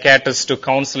to psychiatrists to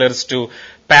counselors to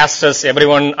pastors,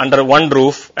 everyone under one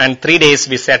roof, and 3 days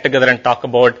we sat together and talked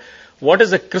about what is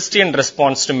the Christian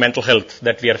response to mental health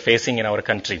that we are facing in our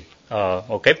country.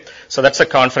 Okay, so that's a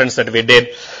conference that we did.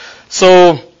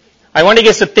 So I want you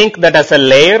guys to think that as a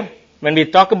layer, when we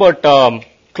talk about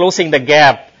closing the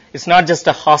gap, it's not just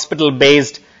a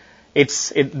hospital-based.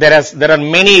 There are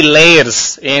many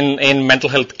layers in mental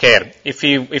health care. If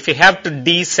you have to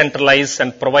decentralize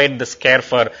and provide this care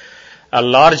for a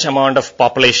large amount of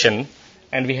population,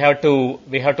 and we have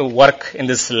to work in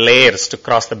these layers to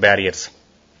cross the barriers.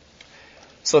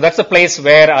 So that's the place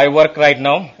where I work right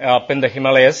now, up in the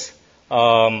Himalayas,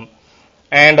 in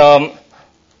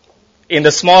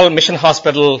the small mission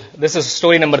hospital. This is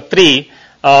story number 3.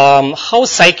 How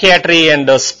psychiatry and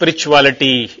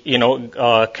spirituality,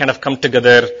 kind of come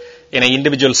together in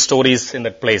individual stories in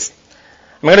that place.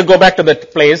 I'm going to go back to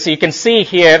that place. You can see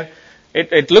here,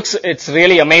 it's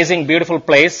really amazing, beautiful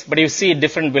place, but you see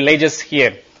different villages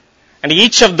here. And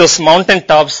each of those mountain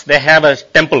tops, they have a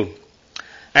temple.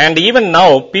 And even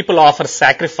now, people offer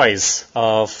sacrifice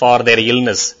for their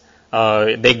illness.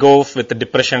 They go with the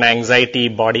depression, anxiety,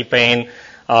 body pain,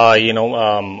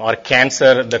 or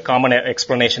cancer. The common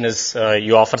explanation is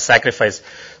you offer sacrifice.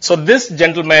 So this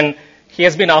gentleman, he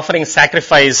has been offering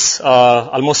sacrifice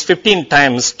almost 15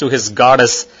 times to his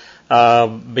goddess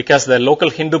because the local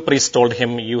Hindu priest told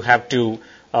him you have to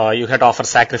offer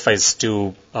sacrifice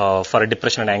for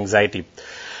depression and anxiety.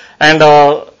 And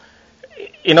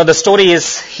the story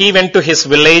is he went to his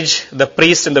village. The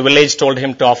priest in the village told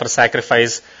him to offer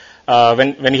sacrifice.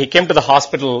 When he came to the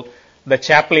hospital, the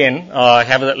chaplain,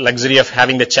 have the luxury of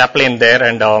having the chaplain there,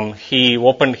 and he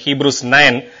opened Hebrews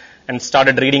 9 and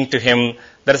started reading to him.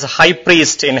 There is a high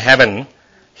priest in heaven.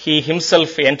 He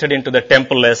himself entered into the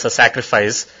temple as a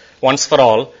sacrifice once for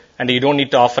all, and you don't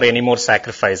need to offer any more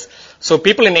sacrifice. So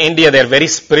people in India, they're very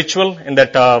spiritual in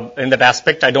that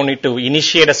aspect. I don't need to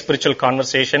initiate a spiritual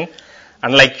conversation.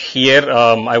 Unlike here,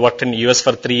 I worked in US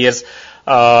for 3 years.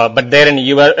 But there in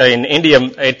India,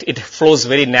 it flows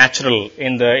very natural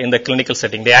in the clinical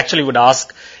setting. They actually would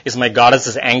ask, is my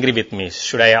goddess angry with me?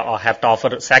 Should I have to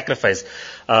offer sacrifice?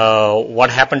 What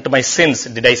happened to my sins?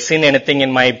 Did I sin anything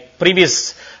in my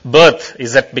previous birth?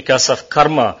 Is that because of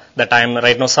karma that I am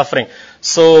right now suffering?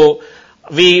 So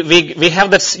we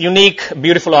have this unique,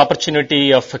 beautiful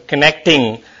opportunity of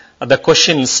connecting the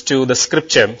questions to the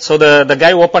scripture. So the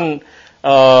guy opened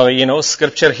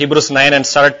scripture, Hebrews 9, and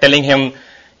started telling him,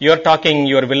 your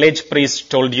village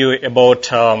priest told you about,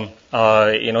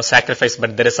 sacrifice,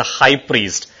 but there is a high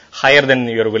priest, higher than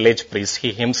your village priest.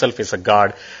 He himself is a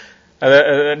god.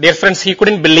 Dear friends, he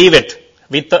couldn't believe it.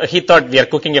 He thought we are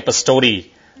cooking up a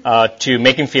story, to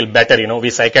make him feel better. We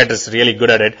psychiatrists are really good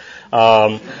at it.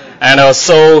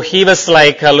 So he was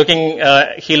like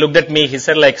he looked at me, he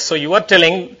said so you are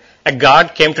telling a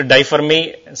God came to die for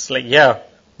me? It's like, yeah.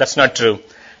 That's not true.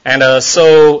 And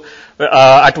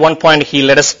at one point, he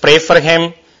let us pray for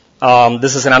him.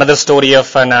 This is another story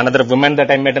of another woman that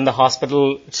I met in the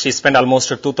hospital. She spent almost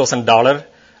 $2,000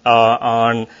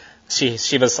 on.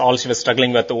 She was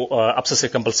struggling with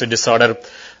obsessive compulsive disorder,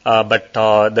 but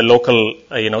the local,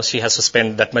 she has to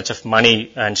spend that much of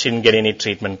money, and she didn't get any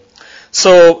treatment.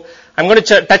 So I'm going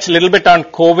to touch a little bit on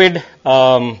COVID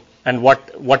and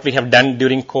what we have done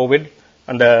during COVID.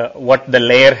 And what the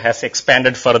layer has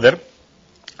expanded further.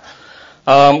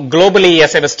 Globally,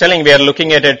 as I was telling, we are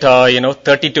looking at it,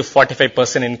 30 to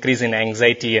 45% increase in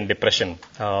anxiety and depression.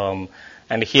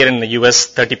 And here in the US,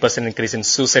 30% increase in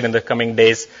suicide in the coming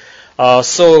days.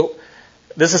 So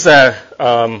this is a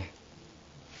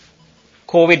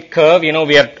COVID curve. We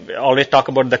always talk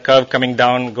about the curve coming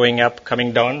down, going up,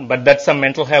 coming down, but that's a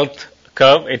mental health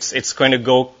curve. It's going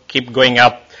to keep going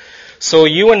up. So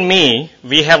you and me,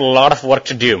 we have a lot of work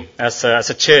to do as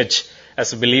a church,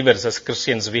 as believers, as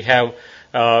Christians. We have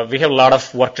a lot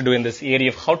of work to do in this area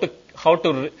of how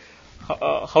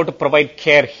to provide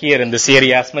care here in this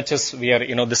area. As much as we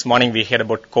are, this morning we heard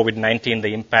about COVID-19,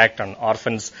 the impact on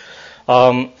orphans.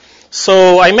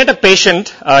 So I met a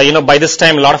patient. By this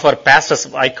time, a lot of our pastors,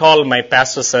 I call my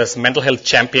pastors as mental health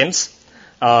champions,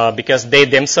 because they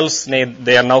themselves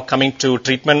they are now coming to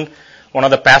treatment. One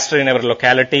of the pastors in our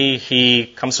locality, he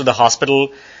comes to the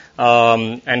hospital,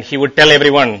 and he would tell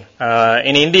everyone,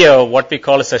 in India, what we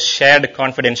call is a shared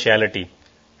confidentiality.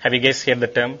 Have you guys heard the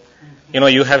term?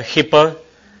 You have HIPAA,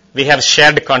 we have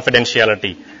shared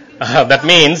confidentiality. That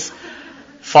means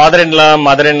father-in-law,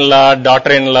 mother-in-law,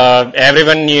 daughter-in-law,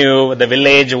 everyone knew the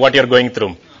village, what you're going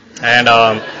through.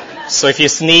 And so if you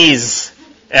sneeze,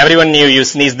 everyone knew you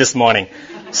sneezed this morning.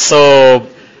 So,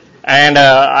 and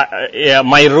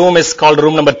my room is called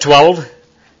room number 12,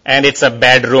 and it's a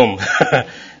bad room.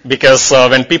 Because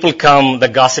when people come, the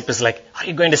gossip is like, are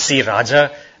you going to see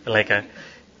Raja?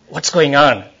 What's going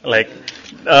on?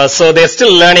 So they're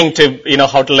still learning to,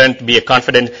 how to learn to be a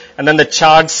confident. And then the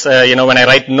charts, when I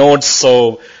write notes,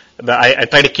 so I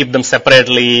try to keep them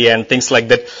separately and things like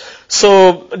that.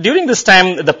 So during this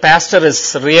time, the pastor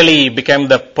has really become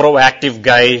the proactive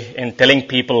guy in telling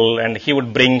people, and he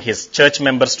would bring his church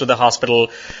members to the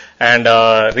hospital. And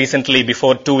recently,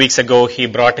 before 2 weeks ago, he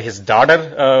brought his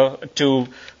daughter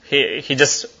he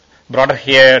just brought her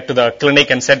here to the clinic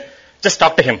and said, just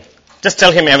talk to him. Just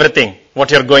tell him everything,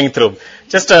 what you're going through.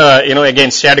 Just,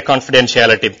 again, shared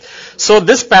confidentiality. So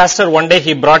this pastor, one day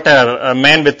he brought a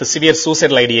man with severe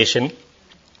suicidal ideation.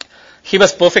 He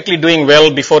was perfectly doing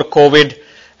well before COVID.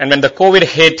 And when the COVID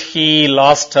hit, he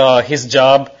lost his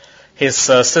job. His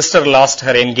sister lost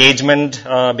her engagement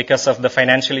because of the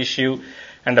financial issue.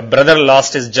 And the brother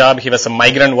lost his job. He was a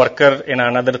migrant worker in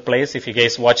another place. If you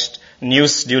guys watched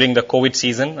news during the COVID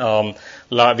season,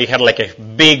 we had a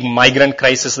big migrant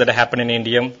crisis that happened in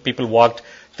India. People walked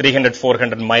 300,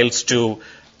 400 miles to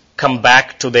come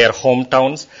back to their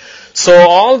hometowns. So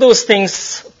all those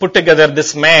things put together,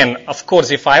 this man, of course,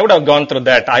 if I would have gone through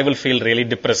that, I will feel really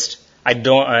depressed.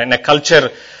 In a culture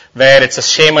where it's a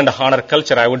shame and honor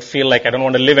culture, I would feel like I don't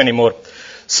want to live anymore.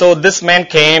 So this man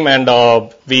came, and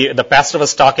the pastor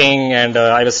was talking, and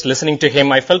I was listening to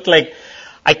him. I felt like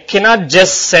I cannot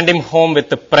just send him home with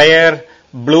the prayer,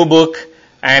 blue book,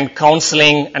 and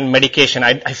counseling and medication.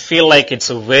 I feel like it's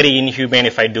very inhumane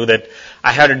if I do that. We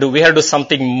had to do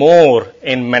something more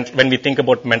when we think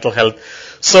about mental health.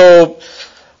 So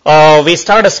we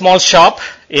started a small shop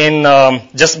in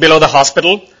just below the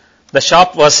hospital. The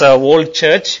shop was an old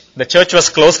church. The church was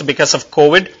closed because of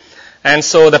COVID. And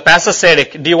so the pastor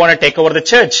said, do you want to take over the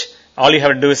church? All you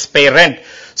have to do is pay rent.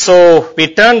 So we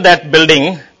turned that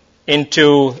building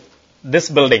into this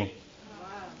building. Wow.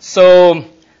 So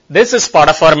this is part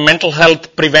of our mental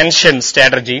health prevention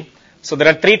strategy. So there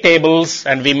are 3 tables,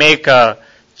 and we make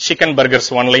chicken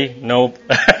burgers only, no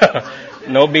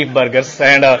beef burgers.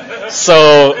 And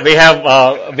so we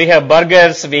have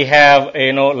burgers, we have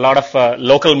a lot of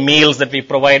local meals that we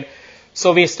provide.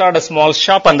 So we started a small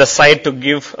shop on the side to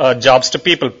give jobs to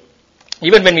people.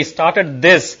 Even when we started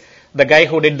this, the guy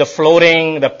who did the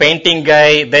flooring, the painting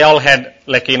guy, they all had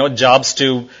jobs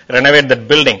to renovate that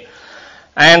building.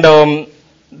 And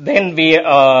then we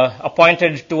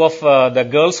appointed 2 of the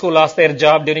girls who lost their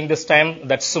job during this time.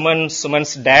 That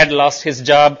Suman's dad lost his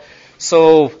job.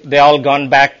 So they all gone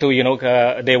back to,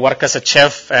 they work as a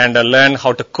chef and learn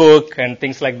how to cook and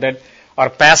things like that. Our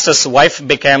pastor's wife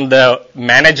became the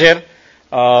manager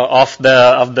of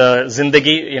the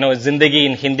Zindagi. Zindagi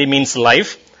in Hindi means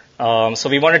life. So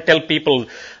we want to tell people,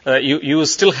 you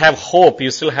still have hope,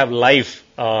 you still have life,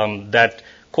 that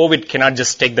COVID cannot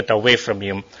just take that away from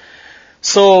you.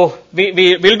 So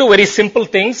we'll do very simple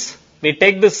things. We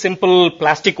take the simple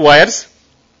plastic wires,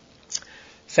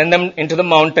 send them into the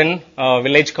mountain,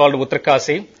 village called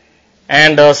Uttarkasi,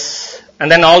 and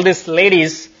then all these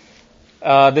ladies,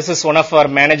 this is one of our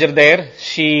manager there.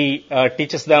 She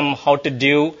teaches them how to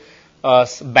do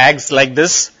bags like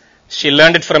this. She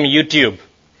learned it from YouTube.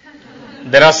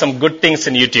 There are some good things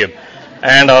in YouTube.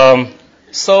 And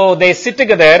so they sit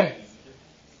together,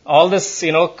 all this,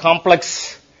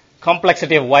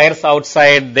 complexity of wires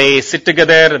outside. They sit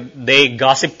together, they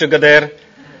gossip together,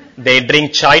 they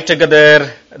drink chai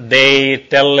together, They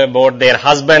tell about their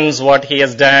husbands, what he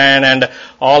has done, and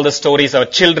all the stories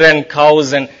of children,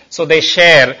 cows, and so they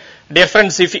share. Dear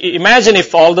friends, imagine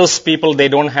if all those people, they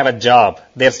don't have a job.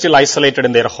 They're still isolated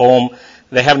in their home.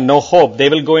 They have no hope. They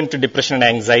will go into depression and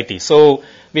anxiety. So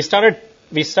we started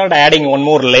adding one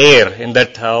more layer in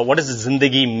that, what does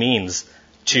Zindagi means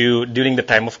during the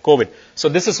time of COVID. So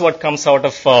this is what comes out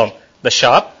of the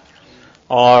shop.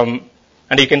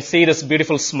 And you can see this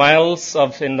beautiful smiles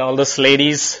in all those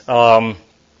ladies.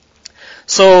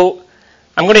 So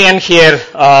I'm going to end here.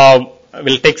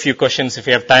 We'll take a few questions if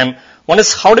you have time. One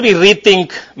is, how do we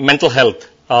rethink mental health?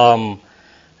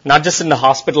 Not just in the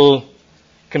hospital,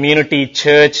 community,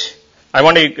 church. I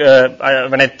want to,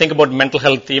 when I think about mental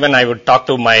health, even I would talk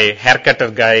to my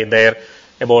haircutter guy there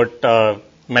about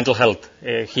mental health.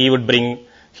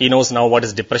 He knows now what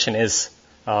depression is.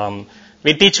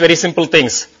 We teach very simple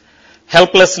things.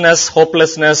 Helplessness,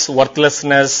 hopelessness,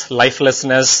 worthlessness,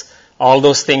 lifelessness, all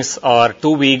those things are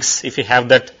 2 weeks. If you have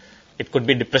that, it could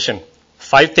be depression.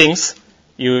 5 things,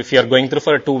 if you are going through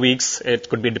for 2 weeks, it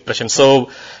could be depression. So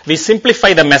we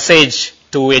simplify the message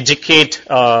to educate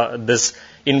this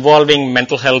involving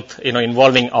mental health,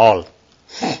 involving all.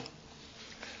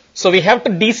 So we have to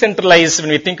decentralize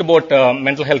when we think about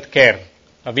mental health care.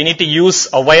 We need to use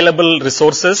available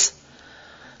resources.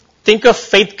 Think of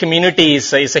faith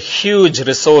communities is a huge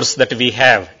resource that we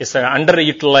have. It's an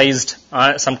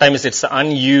underutilized, sometimes it's an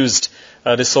unused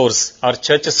resource. Our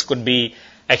churches could be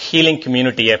a healing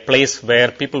community, a place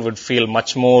where people would feel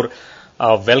much more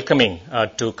welcoming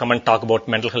to come and talk about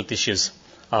mental health issues.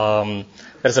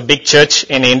 There's a big church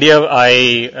in India.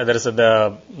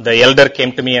 The elder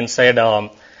came to me and said,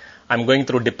 I'm going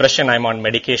through depression. I'm on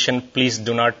medication. Please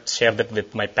do not share that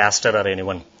with my pastor or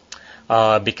anyone.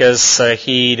 Because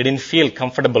he didn't feel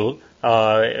comfortable.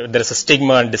 There is a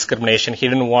stigma and discrimination. He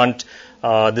didn't want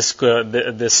this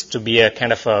to be a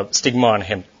kind of a stigma on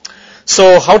him.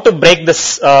 So how to break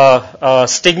this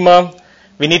stigma?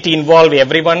 We need to involve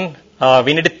everyone.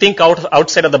 We need to think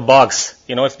outside of the box.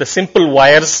 If the simple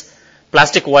wires,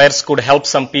 plastic wires could help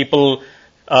some people,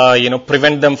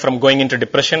 prevent them from going into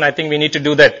depression, I think we need to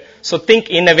do that. So think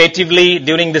innovatively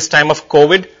during this time of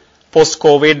COVID,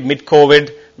 post-COVID,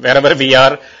 mid-COVID, wherever we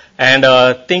are, and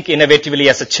think innovatively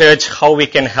as a church how we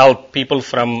can help people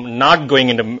from not going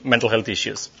into mental health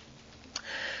issues.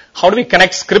 How do we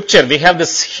connect scripture? We have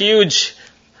this huge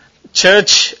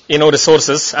church,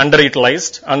 resources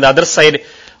underutilized. On the other side,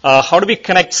 how do we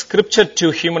connect scripture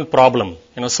to human problem?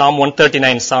 Psalm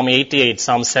 139, Psalm 88,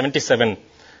 Psalm 77,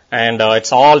 and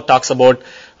it's all talks about,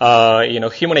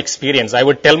 human experience. I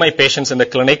would tell my patients in the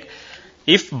clinic,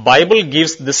 if Bible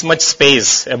gives this much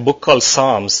space, a book called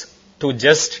Psalms, to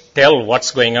just tell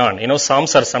what's going on.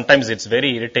 Psalms are sometimes it's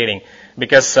very irritating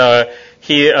because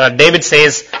David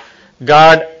says,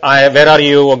 God, where are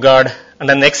you, O God? And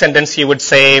the next sentence he would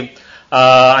say,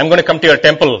 I'm going to come to your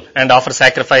temple and offer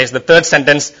sacrifice. The third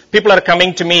sentence, people are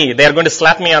coming to me. They are going to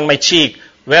slap me on my cheek.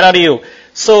 Where are you?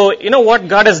 So, what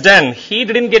God has done? He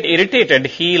didn't get irritated.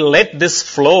 He let this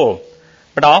flow.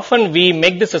 But often we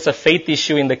make this as a faith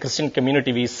issue in the Christian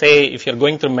community. We say, if you're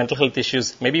going through mental health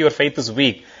issues, maybe your faith is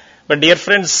weak. But dear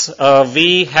friends,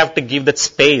 we have to give that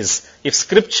space. If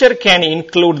scripture can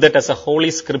include that as a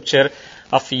holy scripture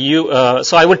of you,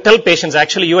 so I would tell patients,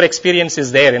 actually your experience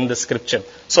is there in the scripture.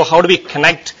 So how do we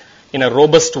connect in a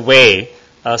robust way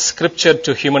scripture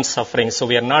to human suffering? So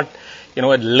we are not,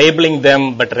 labeling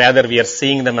them, but rather we are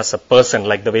seeing them as a person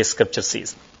like the way scripture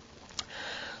sees.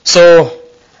 So,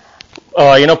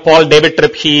 Paul David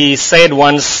Tripp, he said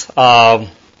once,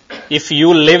 if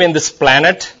you live in this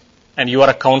planet and you are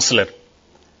a counselor,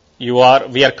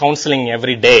 we are counseling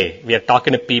every day. We are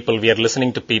talking to people. We are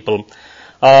listening to people.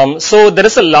 So there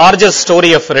is a larger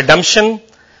story of redemption,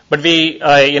 but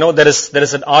there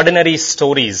is an ordinary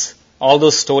stories. All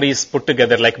those stories put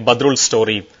together, like Badrul's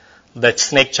story, the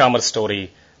snake charmer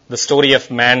story, the story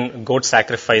of man, goat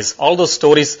sacrifice. All those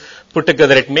stories put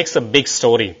together, it makes a big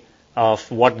story of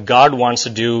what God wants to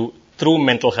do through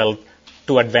mental health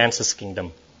to advance His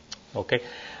kingdom. Okay,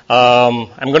 I'm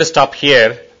going to stop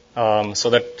here so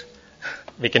that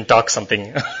we can talk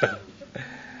something.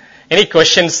 Any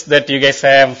questions that you guys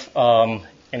have?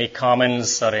 Any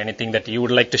comments or anything that you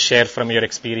would like to share from your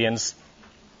experience?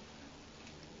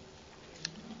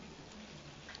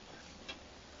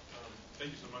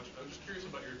 Thank you so much. I was just curious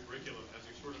about your curriculum as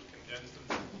you sort of condensed and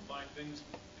simplified things.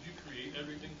 Did you create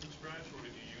everything from scratch, or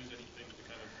did you use anything to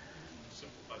kind of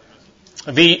simplify the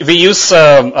message? We use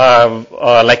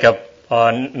like a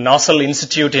Nossal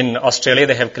Institute in Australia.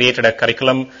 They have created a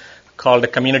curriculum called the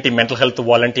Community Mental Health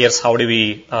Volunteers. How do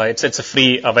we? It's a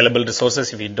free available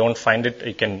resources. If you don't find it,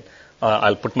 you can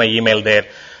I'll put my email there.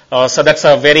 So that's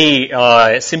a very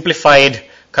simplified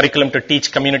curriculum to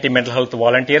teach community mental health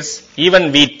volunteers.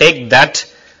 Even we take that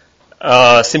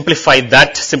simplified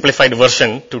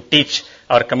version to teach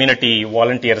our community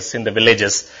volunteers in the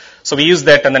villages. So we use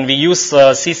that, and then we use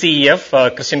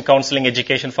CCEF, Christian Counseling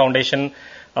Education Foundation,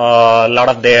 a lot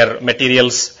of their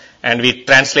materials, and we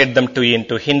translate them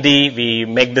into Hindi. We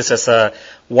make this as a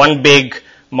one big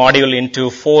module into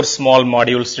 4 small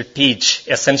modules to teach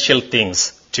essential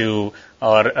things to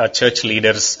our church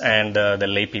leaders and the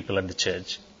lay people at the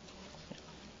church.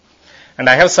 And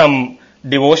I have some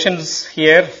devotions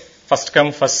here. First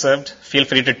come, first served. Feel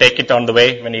free to take it on the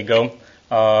way when you go.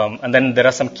 And then there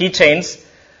are some keychains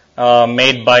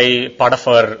made by part of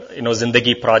our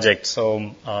Zindagi project.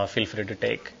 So feel free to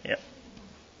take. Yeah.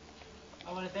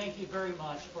 I want to thank you very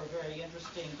much for a very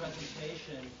interesting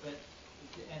presentation,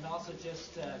 and also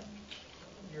just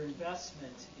your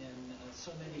investment in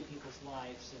so many people's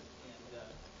lives and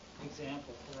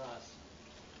example for us.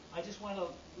 I just want to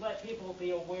let people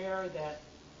be aware that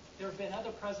there have been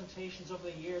other presentations over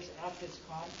the years at this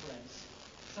conference.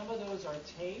 Some of those are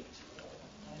taped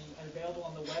and available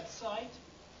on the website.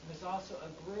 And there's also a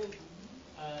group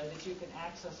that you can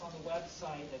access on the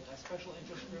website, a special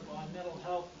interest group on mental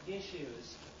health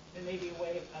issues. There may be a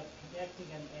way of connecting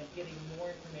and getting more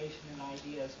information and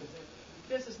ideas, because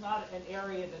this is not an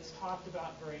area that's talked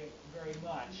about very, very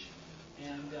much.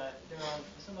 And there are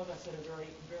some of us that are very,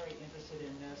 very interested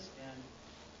in this and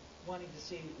wanting to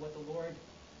see what the Lord,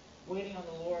 waiting on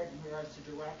the Lord in regards to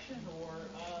direction, or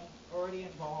already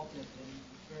involved in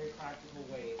very practical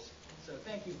ways. So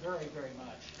thank you very, very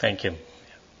much. Thank you.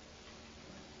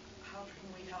 How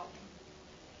can we help?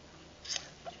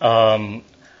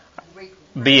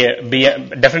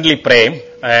 Definitely pray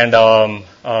and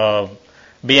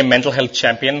be a mental health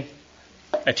champion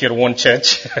at your own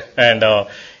church and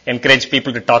encourage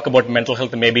people to talk about mental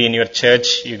health. Maybe in your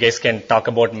church, you guys can talk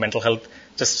about mental health,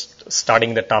 just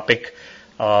starting the topic.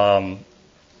 Your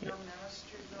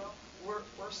ministry, though, we're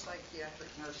psychiatric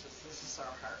nurses. This is our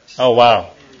heart. Oh,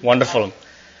 wow. Wonderful.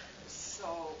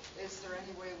 So is there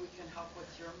any way we can help with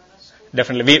your ministry?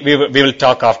 Definitely. We will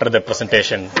talk after the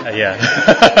presentation. Yeah.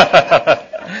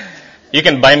 You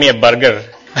can buy me a burger.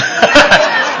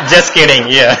 Just kidding.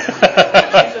 Yeah.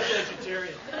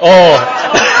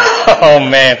 Oh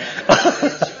man.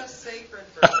 It's sacred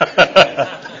for me. I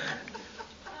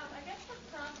guess for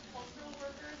cross-cultural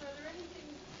workers, are there anything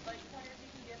like pointers you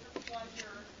can give for people as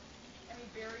any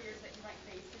barriers that you might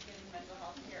face to getting mental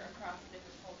health care across a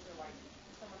different culture, like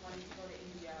someone wanting to go to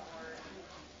India or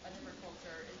a different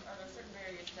culture? Are there certain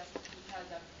barriers just because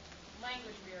of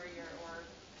language barrier or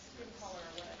skin color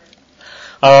or whatever?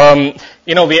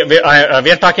 We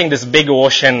are talking this big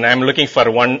ocean. I'm looking for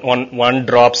one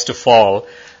drops to fall.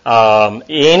 I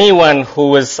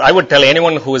would tell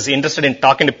anyone who is interested in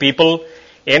talking to people,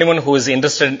 anyone who is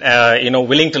interested,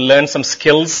 willing to learn some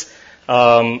skills,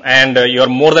 and you're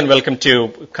more than welcome to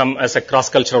come as a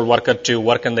cross-cultural worker to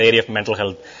work in the area of mental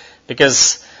health.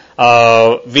 Because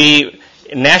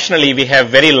nationally we have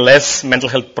very less mental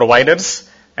health providers,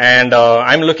 and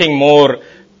I'm looking more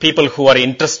people who are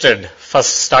interested,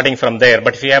 first starting from there.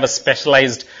 But if you have a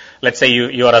specialized, let's say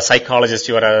you are a psychologist,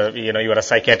 you are a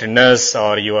psychiatric nurse,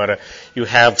 or you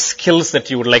have skills that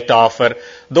you would like to offer,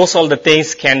 those all the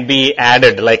things can be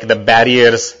added, like the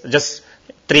barriers. Just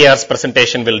 3 hours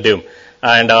presentation will do,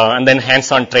 and then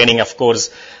hands-on training, of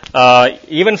course.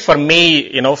 Even for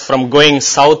me, from going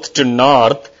south to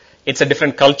north, it's a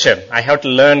different culture. I have to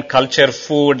learn culture,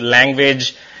 food,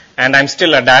 language, and I'm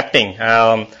still adapting.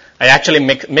 I actually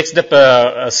mixed up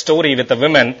a story with a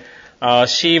woman.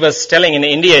 She was telling, in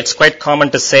India it's quite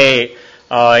common to say,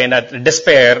 in a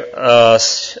despair,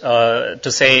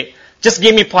 to say, just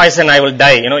give me poison, I will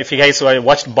die. If you guys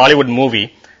watched Bollywood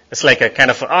movie, it's like a kind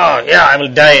of, I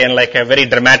will die, in like a very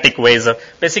dramatic way. So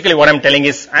basically what I'm telling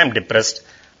is, I'm depressed.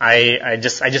 I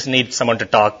just need someone to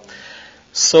talk.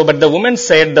 So, but the woman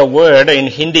said the word in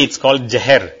Hindi, it's called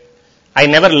Zahar. I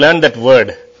never learned that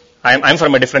word. I'm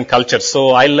from a different culture,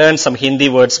 so I learned some Hindi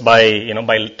words by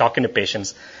talking to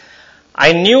patients.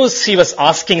 I knew she was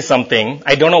asking something.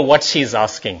 I don't know what she's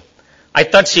asking. I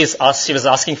thought she was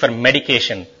asking for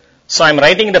medication. So I'm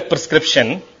writing the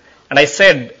prescription, and I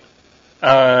said,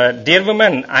 dear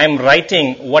woman, I'm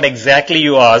writing what exactly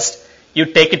you asked. You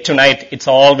take it tonight. It's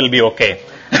all will be okay.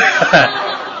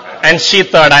 And she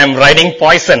thought I'm writing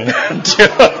poison.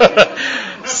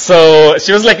 So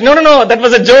she was like, no, that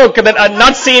was a joke. That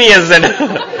not serious. And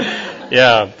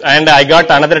yeah. And I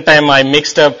got another time I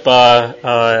mixed up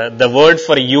the word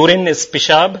for urine is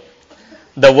pishab.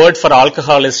 The word for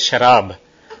alcohol is sharab.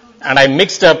 and I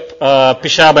mixed up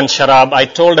pishab and sharab. I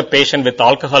told a patient with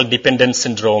alcohol dependence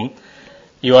syndrome,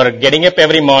 you are getting up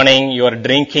every morning, you are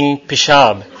drinking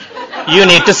pishab. You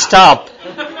need to stop.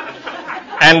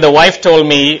 And the wife told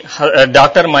me,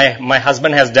 doctor, my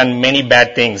husband has done many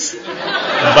bad things,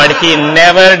 but he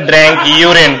never drank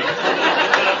urine.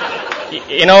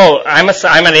 You know, I'm a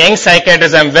young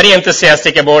psychiatrist. I'm very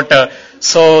enthusiastic about,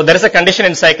 so there is a condition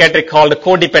in psychiatry called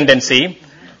codependency,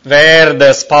 where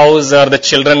the spouse or the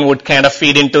children would kind of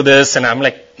feed into this, and I'm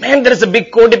like, man, there is a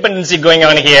big codependency going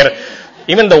on here.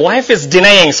 Even the wife is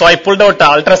denying. So I pulled out an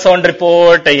ultrasound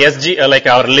report, a SG, like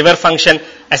our liver function.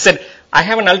 I said, I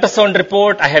have an ultrasound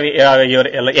report. I have your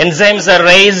enzymes are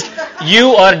raised.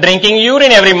 You are drinking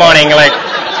urine every morning. Like,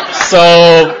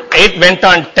 so it went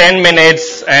on 10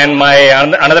 minutes, and my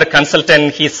another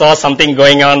consultant, he saw something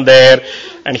going on there,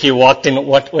 and he walked in.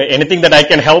 Anything that I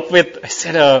can help with? I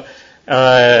said,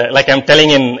 like I'm telling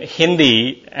in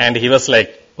Hindi, and he was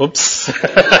like, oops.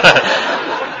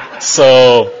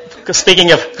 So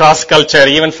speaking of cross culture,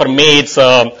 even for me, it's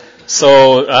a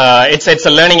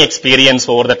learning experience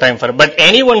over the time. But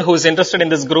anyone who's interested in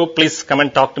this group, please come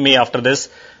and talk to me after this.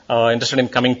 Interested in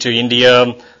coming to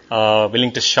India,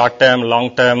 willing to short term,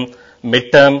 long term,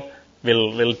 mid term,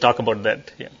 we'll talk about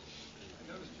that. Yeah.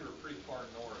 I noticed you were pretty far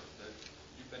north. That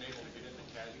you've been able to get into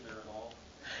Kashmir at all?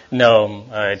 No,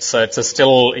 it's a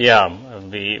still, yeah.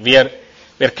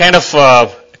 We're kind of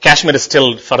Kashmir is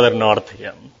still further north.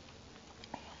 Yeah.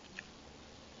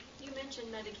 You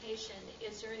mentioned medication.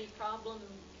 Is there any problem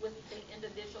with the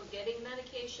individual getting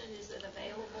medication? Is it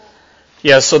available?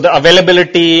 Yeah, so the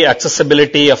availability,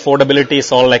 accessibility, affordability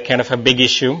is all like kind of a big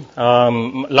issue. A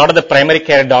lot of the primary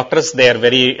care doctors, they are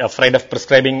very afraid of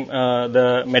prescribing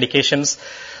the medications.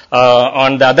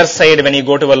 On the other side, when you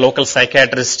go to a local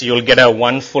psychiatrist, you'll get a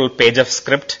one full page of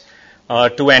script. 2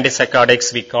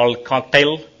 antipsychotics we call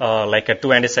cocktail, like a 2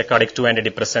 antipsychotic, 2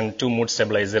 antidepressant, 2 mood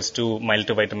stabilizers, 2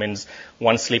 multivitamins,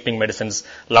 1 sleeping medicines.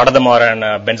 A lot of them are on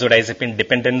benzodiazepine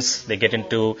dependence. They get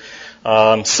into,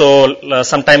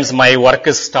 sometimes my work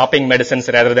is stopping medicines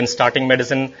rather than starting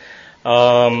medicine.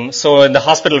 So in the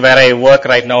hospital where I work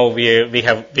right now, we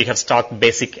have stocked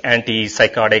basic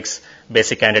antipsychotics,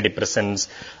 basic antidepressants,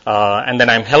 and then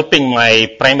I'm helping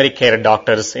my primary care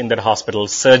doctors in that hospital,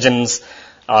 surgeons,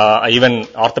 even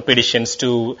orthopedicians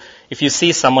to, if you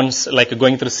see someone's like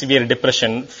going through severe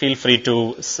depression, feel free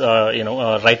to,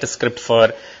 write a script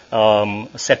for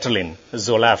sertraline,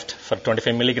 Zoloft for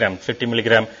 25 milligram, 50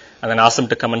 milligram, and then ask them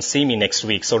to come and see me next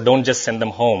week. So don't just send them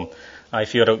home.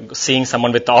 If you're seeing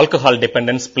someone with alcohol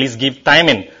dependence, please give time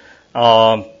in.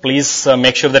 Please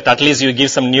make sure that at least you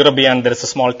give some Neurobion. There is a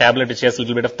small tablet which has a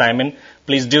little bit of Thiamine.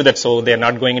 Please do that so they're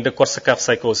not going into Korsakoff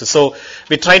psychosis. So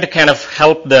we try to kind of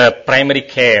help the primary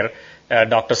care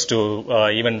doctors to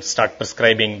even start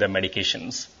prescribing the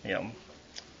medications. Yeah. Do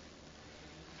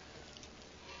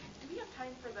we have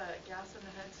time for the gas in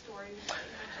the head story?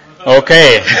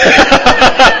 Okay.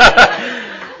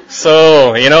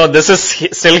 So, this is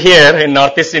still here in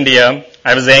Northeast India.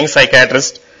 I was a young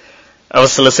psychiatrist. I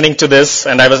was listening to this,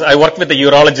 and I worked with a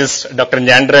urologist, Dr.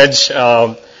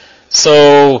 Nyandraj.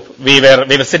 So we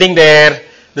were sitting there.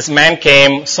 This man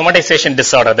came, somatization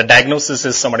disorder. The diagnosis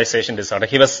is somatization disorder.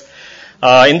 He was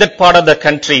in that part of the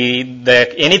country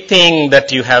that anything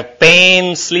that you have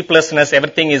pain, sleeplessness,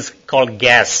 everything is called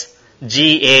gas,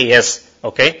 G-A-S.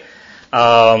 Okay,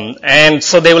 and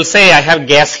so they will say, I have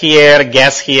gas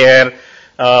here.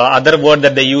 Other word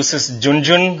that they use is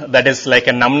junjun, that is like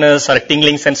a numbness or a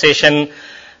tingling sensation.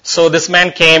 So this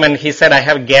man came and he said, I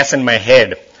have gas in my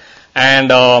head.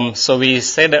 And so we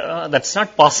said, that's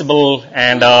not possible.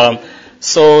 And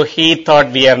so he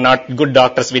thought we are not good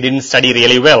doctors. We didn't study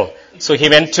really well. So he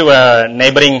went to a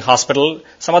neighboring hospital.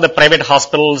 Some of the private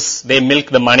hospitals, they milk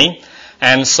the money.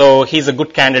 And so he's a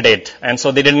good candidate. And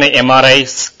so they did an MRI,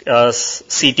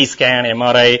 CT scan,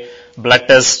 MRI, blood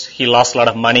test. He lost a lot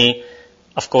of money.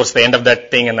 Of course, the end of that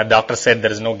thing, and the doctor said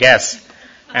there is no gas.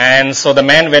 And so the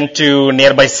man went to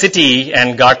nearby city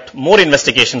and got more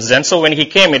investigations done. So when he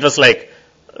came, it was like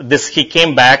this. He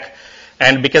came back,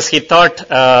 and because he thought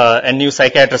a new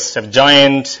psychiatrist have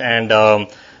joined, and the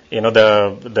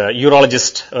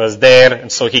urologist was there,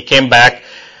 and so he came back,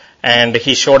 and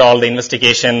he showed all the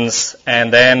investigations,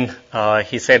 and then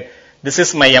he said, "This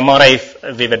is my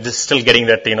MRI." We were just still getting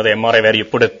that, the MRI where you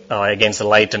put it against the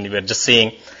light, and we were just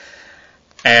seeing.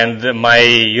 And my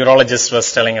urologist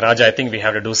was telling, Raja, I think we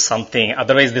have to do something.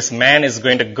 Otherwise, this man is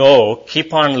going to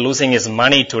keep on losing his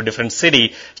money to a different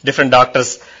city, different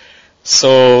doctors.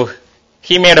 So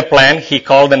he made a plan. He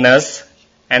called the nurse,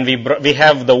 and we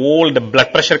have the old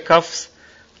blood pressure cuffs,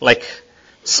 like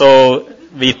So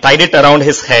we tied it around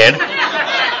his head.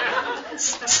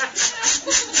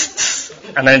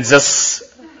 And then it just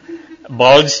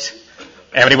bulged.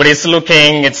 Everybody's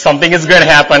looking. Something is going to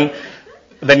happen.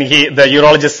 Then the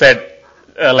urologist said,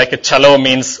 like a chalo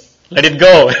means, let it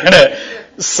go.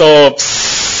 So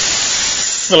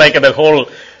like the whole,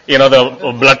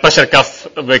 the blood pressure cuff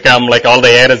become like all the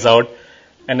air is out.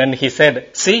 And then he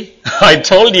said, see, I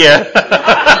told you.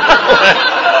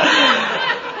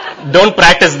 Don't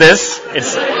practice this.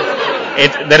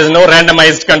 There is no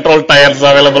randomized control trials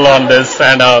available on this.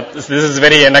 And this is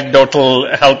very anecdotal,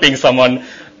 helping someone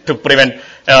to prevent.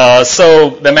 So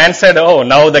the man said, oh,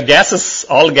 now all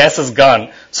gas is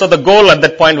gone. So the goal at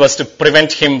that point was to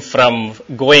prevent him from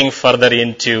going further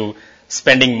into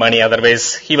spending money.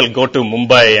 Otherwise, he will go to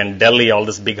Mumbai and Delhi, all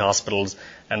these big hospitals,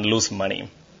 and lose money.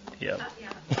 Yeah.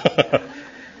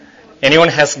 Anyone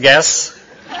has gas?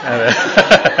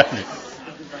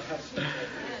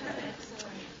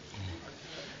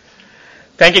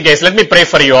 Thank you, guys. Let me pray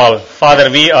for you all.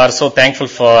 Father, we are so thankful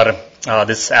for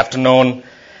this afternoon.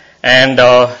 And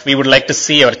we would like to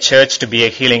see our church to be a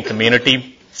healing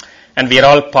community. And we are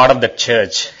all part of that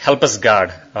church. Help us,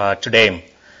 God, today.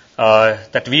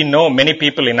 That we know many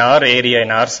people in our area,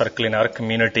 in our circle, in our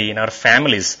community, in our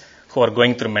families who are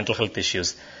going through mental health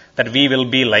issues. That we will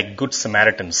be like good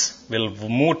Samaritans. We'll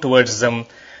move towards them.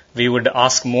 We would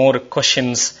ask more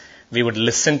questions. We would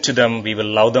listen to them. We will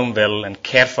love them well and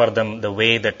care for them the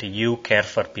way that you care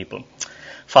for people.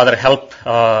 Father, help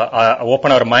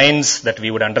open our minds that we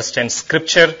would understand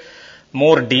Scripture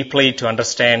more deeply, to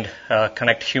understand,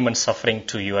 connect human suffering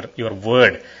to your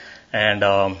word. And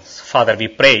Father, we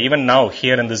pray, even now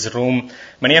here in this room,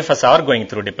 many of us are going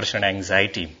through depression and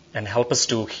anxiety. And help us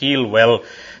to heal well.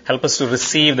 Help us to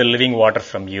receive the living water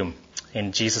from you.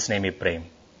 In Jesus' name we pray.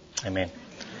 Amen.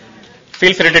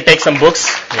 Feel free to take some books.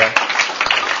 Yeah.